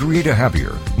to create a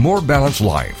happier, more balanced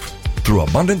life through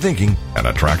abundant thinking and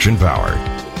attraction power.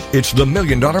 It's The $1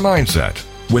 Million Mindset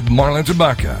with Marla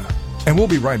Tabaka. And we'll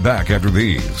be right back after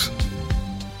these.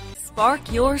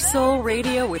 Spark Your Soul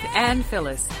Radio with Ann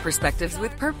Phyllis. Perspectives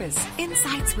with purpose.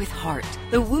 Insights with heart.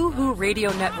 The Woohoo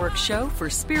Radio Network show for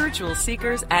spiritual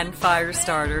seekers and fire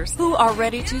starters who are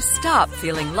ready to stop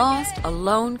feeling lost,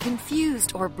 alone,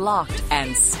 confused, or blocked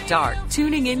and start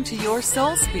tuning into your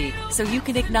soul speak so you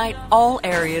can ignite all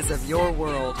areas of your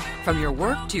world, from your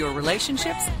work to your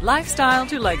relationships, lifestyle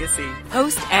to legacy.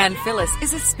 Host Ann Phyllis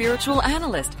is a spiritual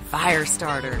analyst, fire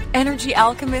starter, energy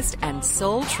alchemist, and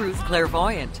soul truth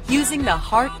clairvoyant. Using the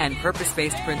heart and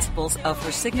purpose-based principles of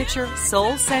her signature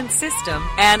Soul Sense system,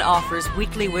 Ann offers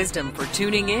weekly wisdom for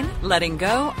tuning in, letting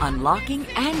go, unlocking,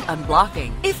 and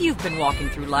unblocking. If you've been walking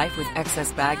through life with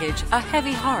excess baggage, a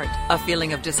heavy heart, a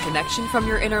feeling of disconnection from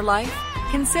your inner life,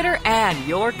 consider Ann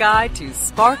your guide to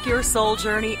spark your soul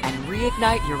journey and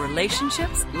reignite your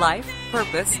relationships, life,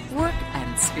 purpose, work,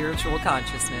 and spiritual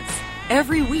consciousness.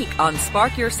 every week on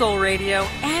Spark Your Soul Radio,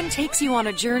 Anne takes you on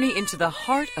a journey into the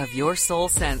heart of your soul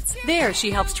sense. There,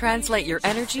 she helps translate your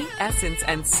energy, essence,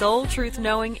 and soul truth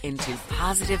knowing into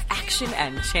positive action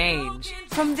and change.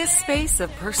 From this space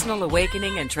of personal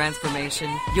awakening and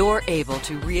transformation, you're able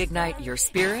to reignite your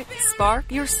spirit, spark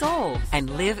your soul, and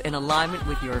live in alignment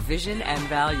with your vision and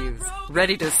values.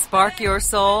 Ready to spark your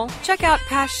soul? Check out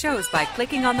past shows by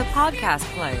clicking on the podcast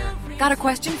player. Got a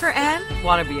question for Anne?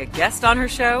 Want to be a guest on her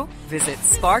show? Visit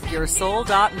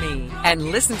sparkyoursoul.me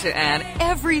and listen to Anne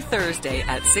every Thursday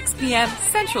at 6 p.m.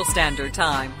 Central Standard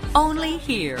Time, only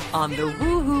here on the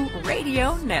Woohoo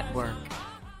Radio Network.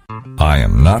 I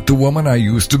am not the woman I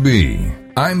used to be.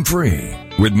 I'm free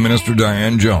with Minister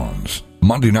Diane Jones.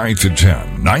 Monday nights at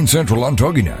 10, 9 Central on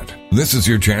TogiNet. This is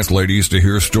your chance, ladies, to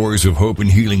hear stories of hope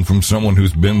and healing from someone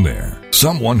who's been there.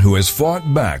 Someone who has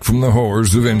fought back from the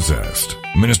horrors of incest.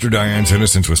 Minister Diane's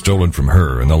innocence was stolen from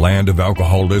her in the land of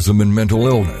alcoholism and mental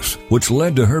illness, which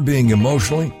led to her being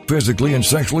emotionally, physically, and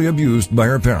sexually abused by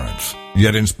her parents.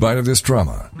 Yet in spite of this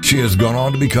trauma, she has gone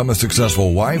on to become a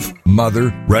successful wife,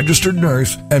 mother, registered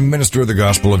nurse, and minister of the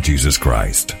gospel of Jesus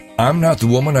Christ. I'm not the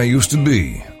woman I used to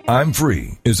be. I'm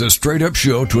Free is a straight-up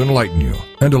show to enlighten you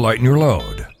and to lighten your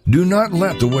load. Do not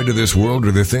let the weight of this world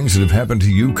or the things that have happened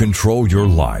to you control your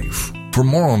life. For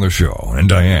more on the show and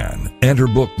Diane and her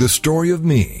book, The Story of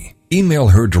Me, email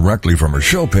her directly from her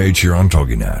show page here on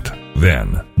TogiNet.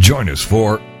 Then, join us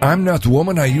for I'm Not the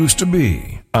Woman I Used to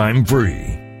Be. I'm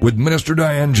Free with Minister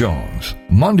Diane Jones.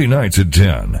 Monday nights at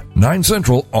 10, 9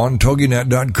 Central on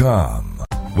TogiNet.com.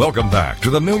 Welcome back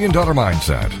to the $1 Million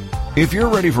Mindset. If you're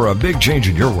ready for a big change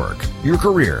in your work, your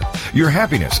career, your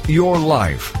happiness, your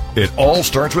life, it all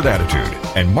starts with attitude,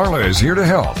 and Marla is here to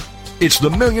help. It's the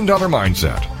 $1 Million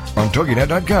Mindset on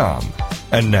TogiNet.com.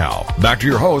 And now, back to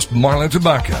your host, Marla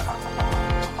Tabaka.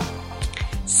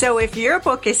 So if your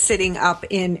book is sitting up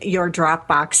in your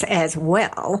Dropbox as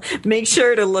well, make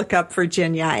sure to look up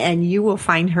Virginia, and you will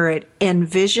find her at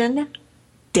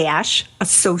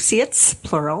Envision-Associates,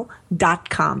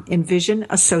 plural.com,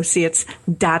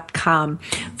 envisionassociates.com.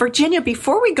 Virginia,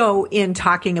 before we go in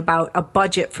talking about a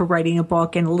budget for writing a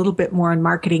book and a little bit more on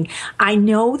marketing, I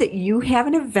know that you have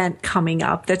an event coming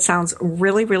up that sounds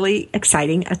really, really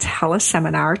exciting, a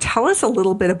teleseminar. Tell us a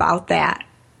little bit about that.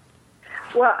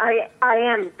 Well, I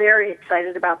am very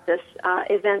excited about this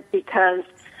event because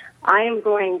I am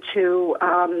going to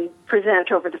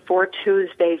present over the 4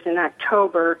 Tuesdays in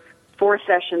October 4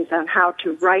 sessions on how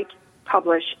to write,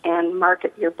 publish, and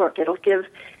market your book. It'll give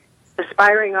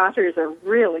aspiring authors a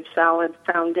really solid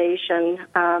foundation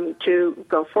to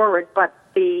go forward. But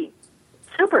the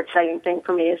super exciting thing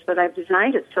for me is that I've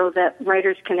designed it so that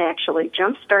writers can actually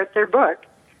jumpstart their book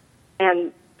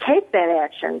and take that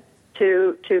action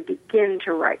to begin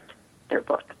to write their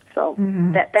book. So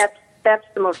that's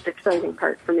the most exciting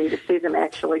part for me, to see them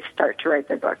actually start to write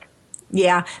their book.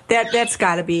 Yeah, that's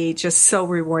got to be just so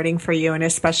rewarding for you, and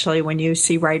especially when you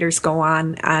see writers go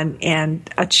on and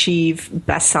achieve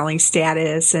best-selling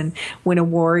status and win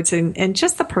awards, and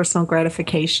just the personal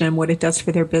gratification and what it does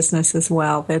for their business as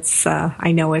well. That's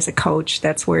I know as a coach,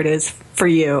 that's where it is for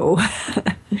you.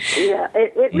 Yeah,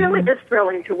 it really is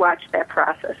thrilling to watch that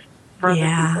process.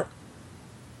 Yeah.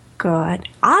 Good.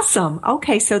 Awesome.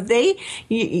 Okay, so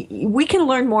we can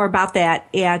learn more about that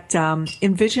at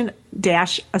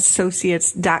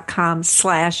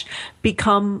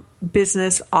envision-associates.com/become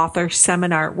business author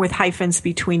seminar with hyphens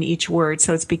between each word.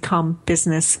 So it's become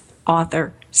business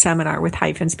author seminar with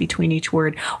hyphens between each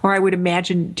word. Or I would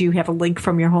imagine, do you have a link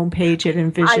from your homepage at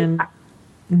Envision?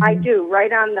 I do,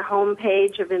 right on the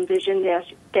homepage of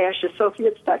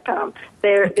envision-associates.com.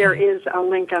 There is a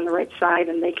link on the right side,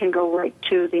 and they can go right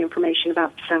to the information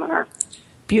about the seminar.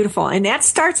 Beautiful. And that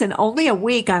starts in only a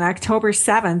week on October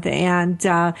 7th and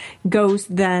goes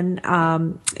then,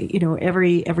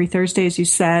 every Thursday, as you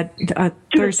said.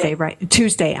 Thursday, right?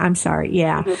 Tuesday, I'm sorry.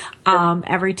 Yeah. Mm-hmm.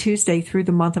 Every Tuesday through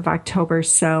the month of October.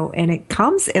 So, and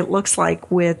it looks like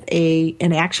with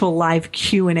an actual live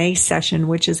Q&A session,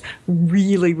 which is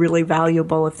really, really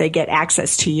valuable if they get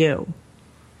access to you.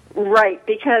 Right,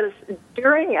 because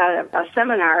during a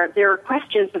seminar, there are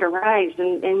questions that arise,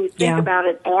 and you think about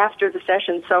it after the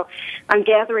session. So I'm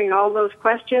gathering all those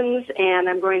questions, and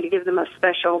I'm going to give them a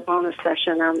special bonus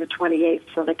session on the 28th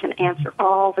so they can answer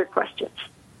all their questions.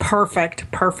 Perfect.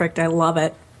 I love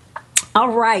it.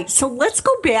 All right. So let's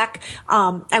go back.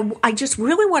 I just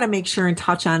really want to make sure and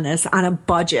touch on this, on a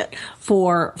budget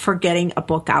for getting a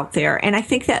book out there. And I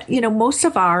think that, most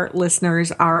of our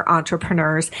listeners are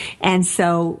entrepreneurs. And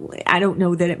so I don't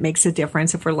know that it makes a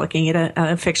difference if we're looking at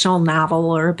a fictional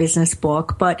novel or a business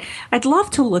book, but I'd love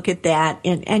to look at that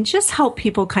and just help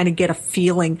people kind of get a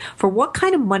feeling for what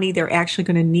kind of money they're actually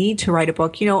going to need to write a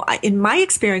book. In my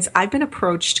experience, I've been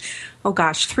approached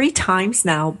 3 times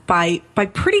now by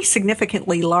pretty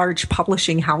significantly large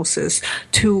publishing houses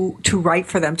to write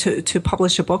for them, to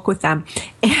publish a book with them.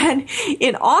 And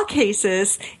in all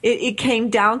cases, it came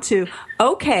down to,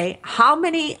 okay, how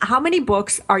many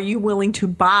books are you willing to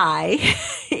buy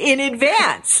in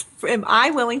advance? Am I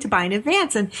willing to buy in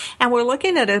advance? And we're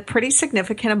looking at a pretty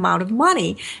significant amount of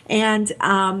money. And,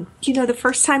 the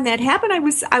first time that happened,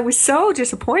 I was so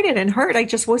disappointed and hurt. I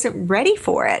just wasn't ready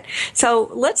for it.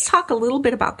 So let's talk a little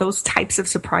bit about those types of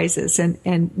surprises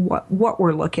and what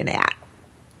we're looking at.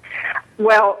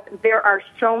 Well, there are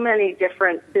so many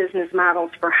different business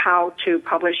models for how to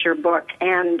publish your book,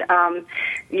 and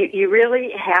you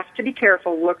really have to be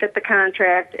careful. Look at the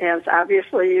contract, as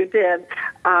obviously you did,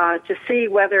 to see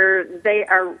whether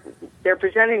they're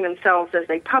presenting themselves as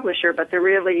a publisher, but they're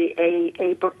really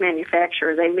a book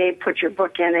manufacturer. They may put your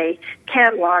book in a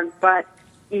catalog, but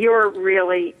you're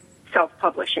really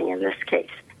self-publishing in this case,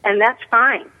 and that's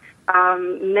fine.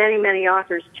 Many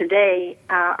authors today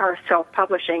are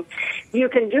self-publishing. You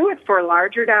can do it for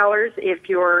larger dollars if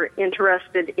you're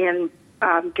interested in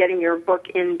getting your book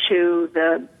into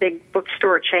the big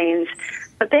bookstore chains,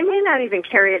 but they may not even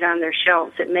carry it on their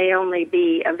shelves. It may only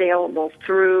be available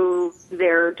through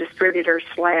their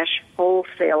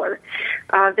distributor/wholesaler.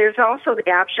 There's also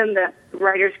the option that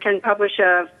writers can publish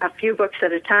a few books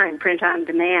at a time, print on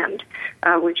demand,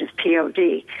 which is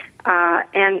POD.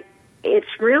 And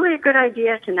it's really a good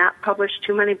idea to not publish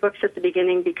too many books at the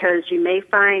beginning, because you may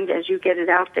find as you get it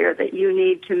out there that you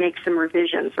need to make some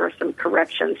revisions or some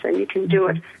corrections, and you can do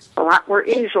it a lot more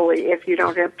easily if you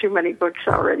don't have too many books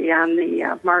already on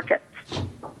the market.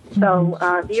 So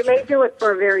you may do it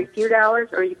for a very few dollars,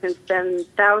 or you can spend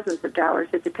thousands of dollars.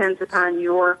 It depends upon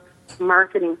your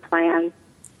marketing plan,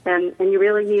 and you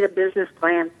really need a business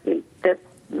plan. That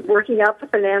working out the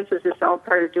finances is all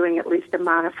part of doing at least a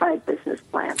modified business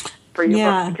plan for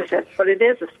your book, because that's what it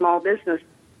is, a small business.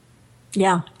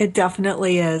 Yeah, it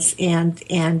definitely is. And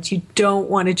you don't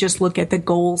want to just look at the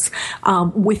goals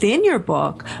within your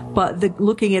book, but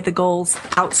looking at the goals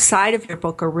outside of your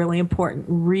book are really important.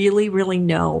 Really, really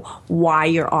know why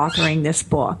you're authoring this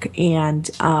book and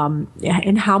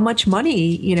how much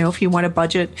money, if you want to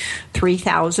budget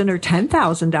 $3,000 or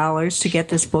 $10,000 to get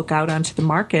this book out onto the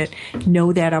market,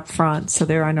 know that up front so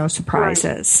there are no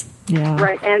surprises. Right. Yeah.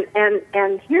 Right,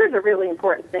 and here's a really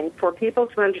important thing for people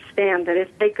to understand, that if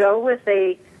they go with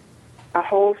a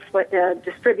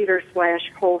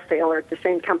distributor/wholesaler at the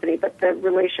same company, but the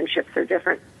relationships are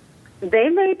different, they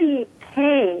may be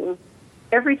paying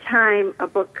every time a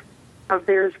book of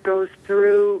theirs goes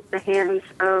through the hands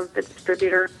of the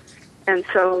distributor, and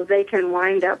so they can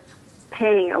wind up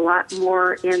paying a lot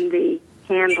more in the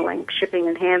shipping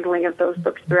and handling of those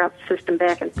books throughout the system,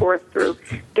 back and forth through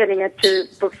getting it to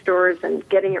bookstores and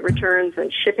getting it returns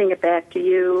and shipping it back to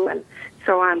you and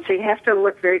so on. So you have to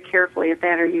look very carefully at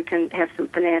that, or you can have some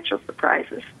financial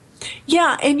surprises.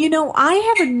 Yeah, and I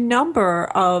have a number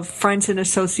of friends and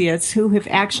associates who have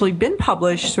actually been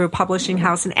published through a publishing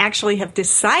house and actually have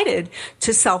decided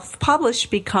to self-publish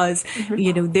because,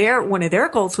 one of their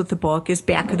goals with the book is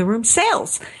back of the room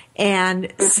sales.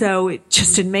 And so it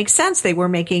just didn't make sense. They were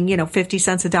making, 50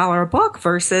 cents a dollar a book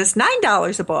versus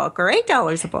 $9 a book or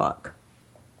 $8 a book.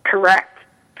 Correct.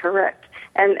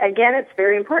 And again, it's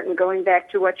very important, going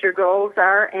back to what your goals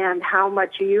are and how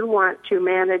much you want to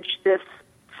manage this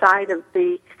side of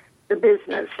the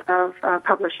business of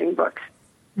publishing books.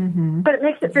 Mm-hmm. But it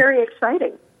makes it very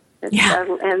exciting.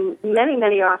 And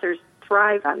many authors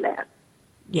thrive on that.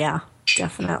 Yeah,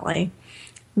 definitely.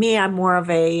 Me, I'm more of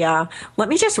a, let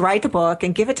me just write the book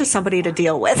and give it to somebody to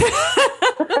deal with.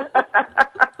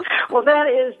 Well, that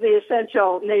is the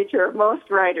essential nature of most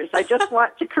writers. I just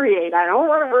want to create. I don't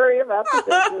want to worry about the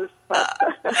business.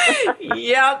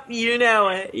 Yep, you know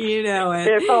it.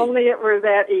 If only it were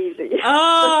that easy.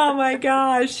 Oh, my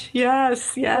gosh.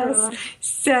 Yes.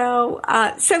 So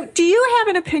do you have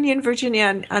an opinion,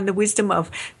 Virginia, on the wisdom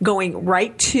of going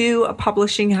right to a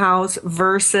publishing house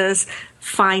versus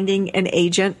finding an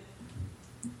agent?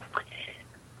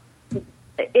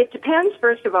 It depends,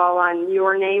 first of all, on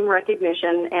your name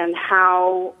recognition and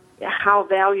how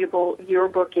valuable your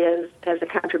book is as a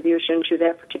contribution to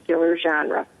that particular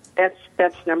genre.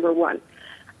 That's number one.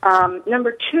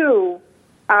 Number two,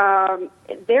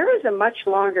 there is a much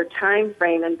longer time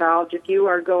frame involved if you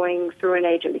are going through an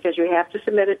agent, because you have to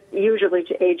submit it usually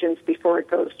to agents before it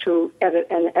goes to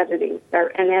an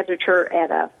editor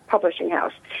at a publishing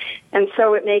house. And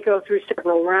so it may go through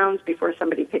several rounds before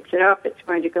somebody picks it up. It's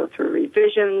going to go through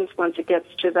revisions. Once it gets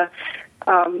to the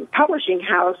publishing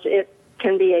house, it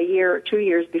can be a year or 2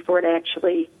 years before it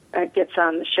actually gets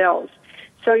on the shelves.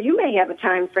 So you may have a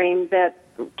time frame that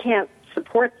can't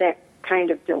support that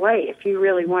kind of delay. If you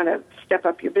really want to step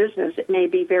up your business, it may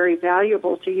be very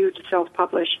valuable to you to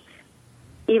self-publish,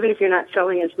 even if you're not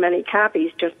selling as many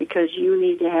copies, just because you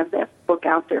need to have that book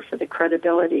out there for the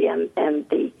credibility and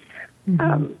the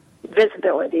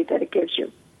visibility that it gives you.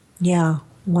 Yeah,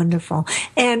 wonderful.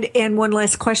 And one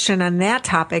last question on that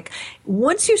topic.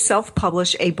 Once you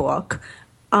self-publish a book,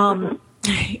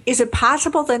 is it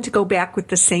possible then to go back with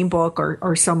the same book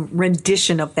or some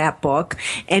rendition of that book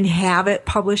and have it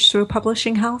published through a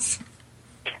publishing house?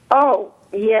 Oh,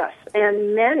 yes.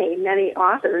 And many, many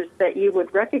authors that you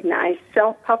would recognize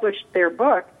self-published their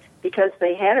book because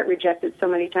they had it rejected so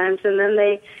many times, and then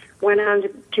they went on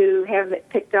to have it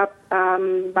picked up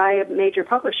by a major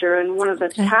publisher, and one of the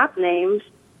top names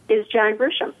is John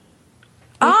Grisham.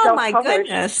 Oh, my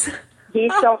goodness. He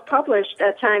self-published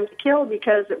Time to Kill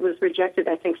because it was rejected,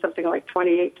 I think, something like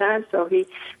 28 times. So he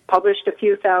published a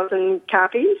few thousand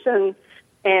copies, and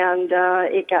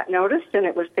it got noticed, and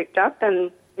it was picked up,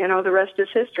 and, the rest is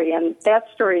history. And that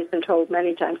story has been told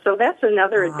many times. So that's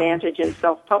another advantage in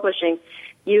self-publishing.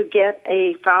 You get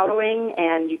a following,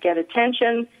 and you get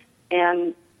attention,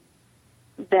 and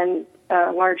then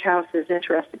a large house is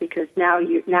interested because now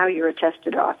you're a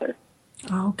tested author.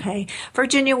 Okay.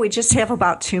 Virginia, we just have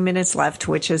about 2 minutes left,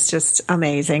 which is just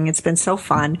amazing. It's been so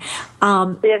fun. It has.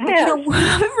 It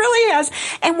really has.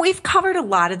 And we've covered a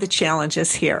lot of the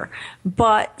challenges here,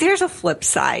 but there's a flip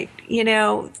side.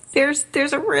 There's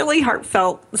a really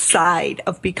heartfelt side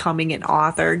of becoming an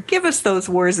author. Give us those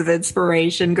words of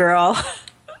inspiration, girl.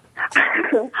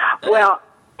 Well,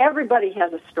 everybody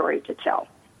has a story to tell.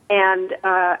 And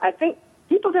I think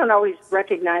people don't always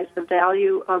recognize the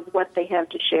value of what they have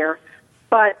to share.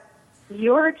 But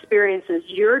your experiences,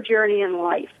 your journey in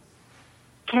life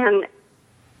can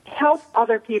help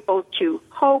other people to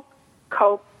hope,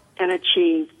 cope, and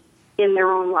achieve in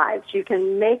their own lives. You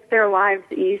can make their lives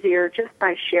easier just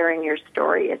by sharing your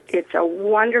story. It's a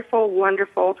wonderful,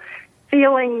 wonderful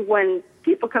feeling when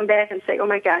people come back and say, oh,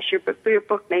 my gosh, your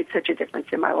book made such a difference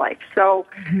in my life. So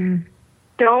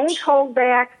don't hold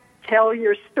back. Tell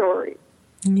your story.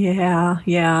 Yeah.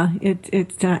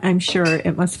 It's I'm sure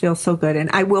it must feel so good, and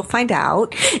I will find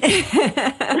out.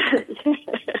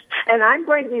 And I'm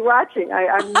going to be watching.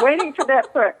 I'm waiting for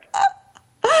that book.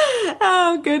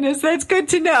 Oh, goodness. That's good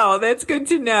to know.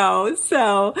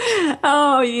 So,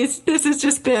 this has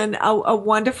just been a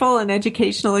wonderful and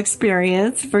educational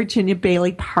experience. Virginia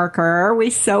Bailey Parker,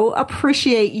 we so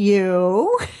appreciate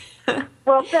you.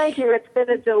 Well, thank you. It's been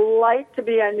a delight to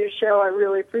be on your show. I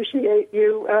really appreciate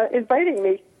you inviting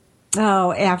me.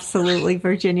 Oh, absolutely,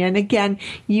 Virginia. And again,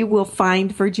 you will find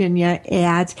Virginia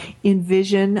at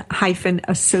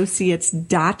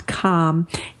envision-associates.com.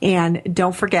 And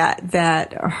don't forget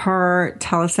that her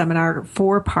teleseminar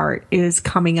 4-part is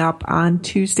coming up on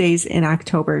Tuesdays in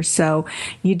October. So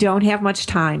you don't have much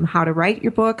time. How to write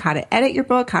your book, how to edit your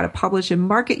book, how to publish and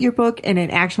market your book, and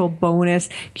an actual bonus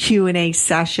Q&A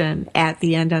session at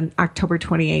the end on October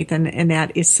 28th. And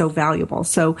that is so valuable.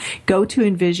 So go to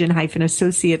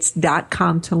envision-associates.com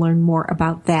to learn more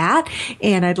about that.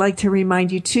 And I'd like to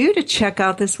remind you, too, to check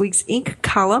out this week's Inc.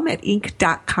 column at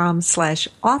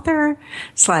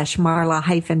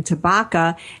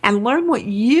inc.com/author/Marla-Tabaka and learn what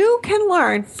you can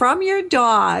learn from your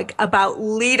dog about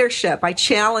leadership. I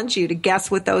challenge you to guess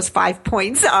what those 5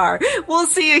 points are. We'll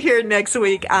see you here next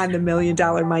week on the $1 Million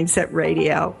Mindset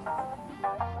Radio.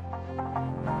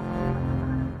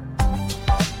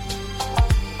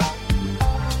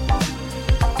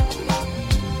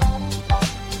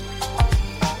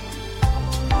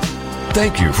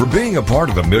 Thank you for being a part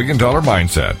of the $1 Million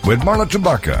Mindset with Marla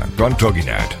Tabaka on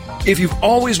TogiNet. If you've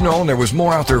always known there was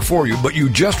more out there for you, but you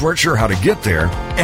just weren't sure how to get there,